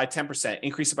rent by 10%,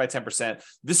 increase it by 10%,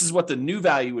 this is what the new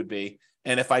value would be.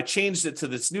 And if I changed it to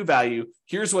this new value,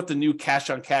 here's what the new cash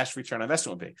on cash return on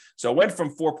investment would be. So it went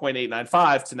from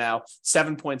 4.895 to now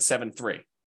 7.73.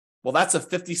 Well, that's a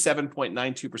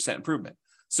 57.92% improvement.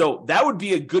 So that would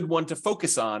be a good one to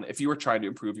focus on if you were trying to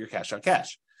improve your cash on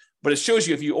cash. But it shows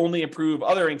you if you only improve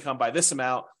other income by this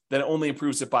amount, then it only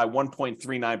improves it by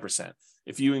 1.39%.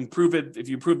 If you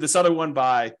improve this other one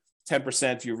by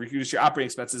 10%, you reduce your operating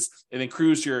expenses, it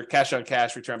improves your cash on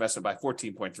cash return on investment by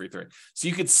 14.33. So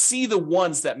you could see the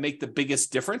ones that make the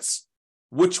biggest difference,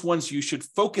 which ones you should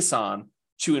focus on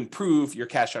to improve your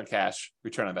cash on cash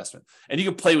return on investment. And you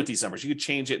can play with these numbers. You could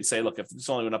change it and say, look, if this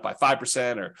only went up by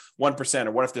 5% or 1%,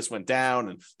 or what if this went down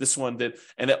and this one did,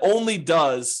 and it only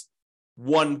does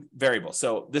one variable.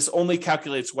 So this only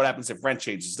calculates what happens if rent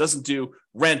changes. It doesn't do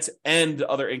rent and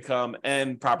other income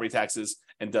and property taxes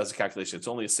and does a calculation. It's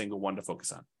only a single one to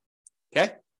focus on.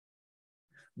 Okay.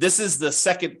 This is the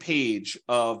second page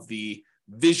of the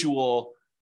visual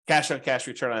cash on cash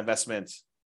return on investment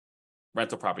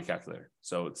rental property calculator.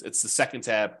 So it's the second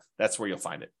tab. That's where you'll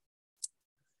find it.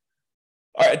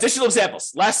 All right, additional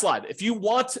examples. Last slide. If you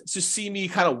want to see me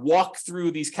kind of walk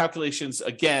through these calculations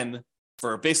again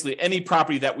for basically any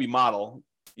property that we model,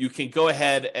 you can go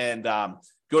ahead and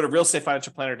go to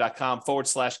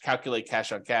realestatefinancialplanner.com/calculate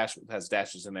cash on cash. It has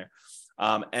dashes in there.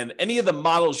 And any of the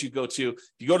models you go to, if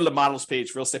you go to the models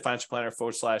page, Real Estate Financial Planner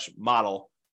 /model,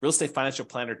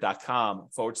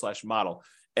 realestatefinancialplanner.com/model.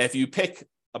 And if you pick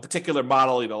a particular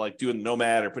model, like doing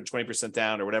Nomad or put 20%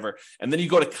 down or whatever, and then you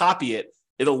go to copy it,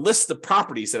 it'll list the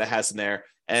properties that it has in there.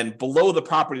 And below the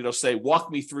property, it'll say,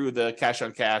 walk me through the cash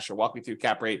on cash, or walk me through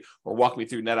cap rate, or walk me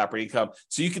through net operating income.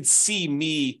 So you can see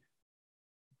me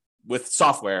with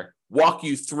software walk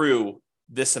you through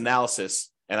this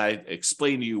analysis. And I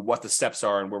explain to you what the steps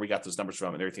are and where we got those numbers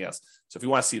from and everything else. So if you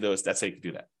want to see those, that's how you can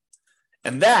do that.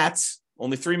 And that's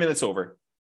only 3 minutes over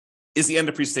is the end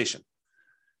of presentation.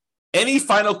 Any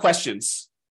final questions?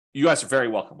 You guys are very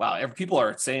welcome. Wow, people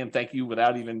are saying thank you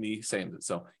without even me saying it.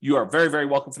 So you are very, very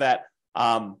welcome for that.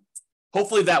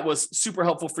 Hopefully that was super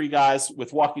helpful for you guys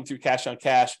with walking through cash on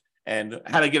cash and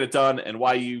how to get it done and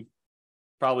why you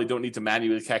probably don't need to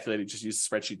manually calculate it. Just use the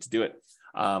spreadsheet to do it.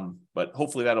 But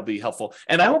hopefully that'll be helpful.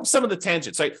 And I hope some of the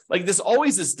tangents, like there's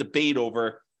always this debate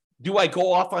over, do I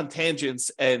go off on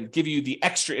tangents and give you the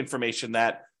extra information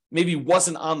that maybe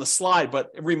wasn't on the slide, but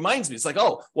it reminds me, it's like,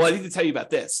 oh, well, I need to tell you about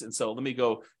this. And so let me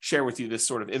go share with you this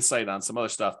sort of insight on some other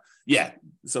stuff. Yeah.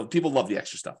 So people love the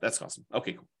extra stuff. That's awesome.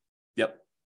 Okay, cool. Yep.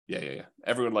 Yeah.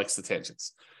 Everyone likes the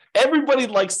tangents. Everybody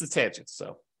likes the tangents.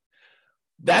 So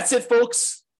that's it,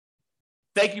 folks.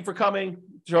 Thank you for coming.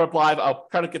 Show up live. I'll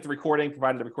try to get the recording,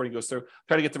 provided the recording goes through.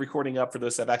 Try to get the recording up for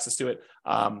those that have access to it.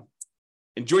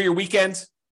 Enjoy your weekend.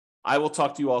 I will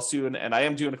talk to you all soon. And I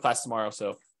am doing a class tomorrow.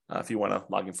 So if you want to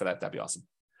log in for that, that'd be awesome.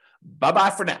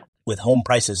 Bye-bye for now. With home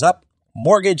prices up,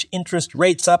 mortgage interest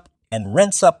rates up, and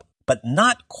rents up, but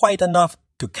not quite enough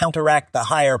to counteract the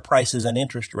higher prices and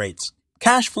interest rates,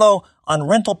 cash flow on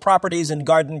rental properties in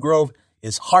Garden Grove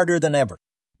is harder than ever.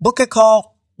 Book a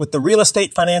call with the Real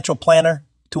Estate Financial Planner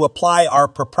to apply our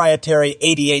proprietary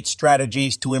 88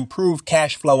 strategies to improve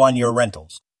cash flow on your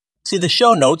rentals. See the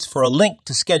show notes for a link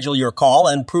to schedule your call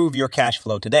and prove your cash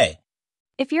flow today.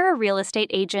 If you're a real estate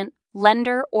agent,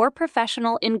 lender, or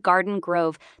professional in Garden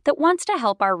Grove that wants to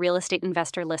help our real estate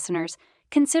investor listeners,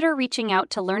 consider reaching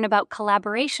out to learn about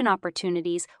collaboration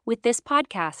opportunities with this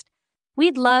podcast.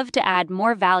 We'd love to add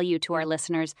more value to our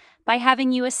listeners by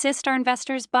having you assist our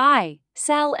investors buy,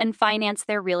 sell, and finance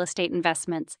their real estate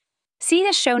investments. See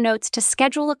the show notes to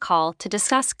schedule a call to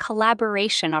discuss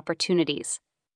collaboration opportunities.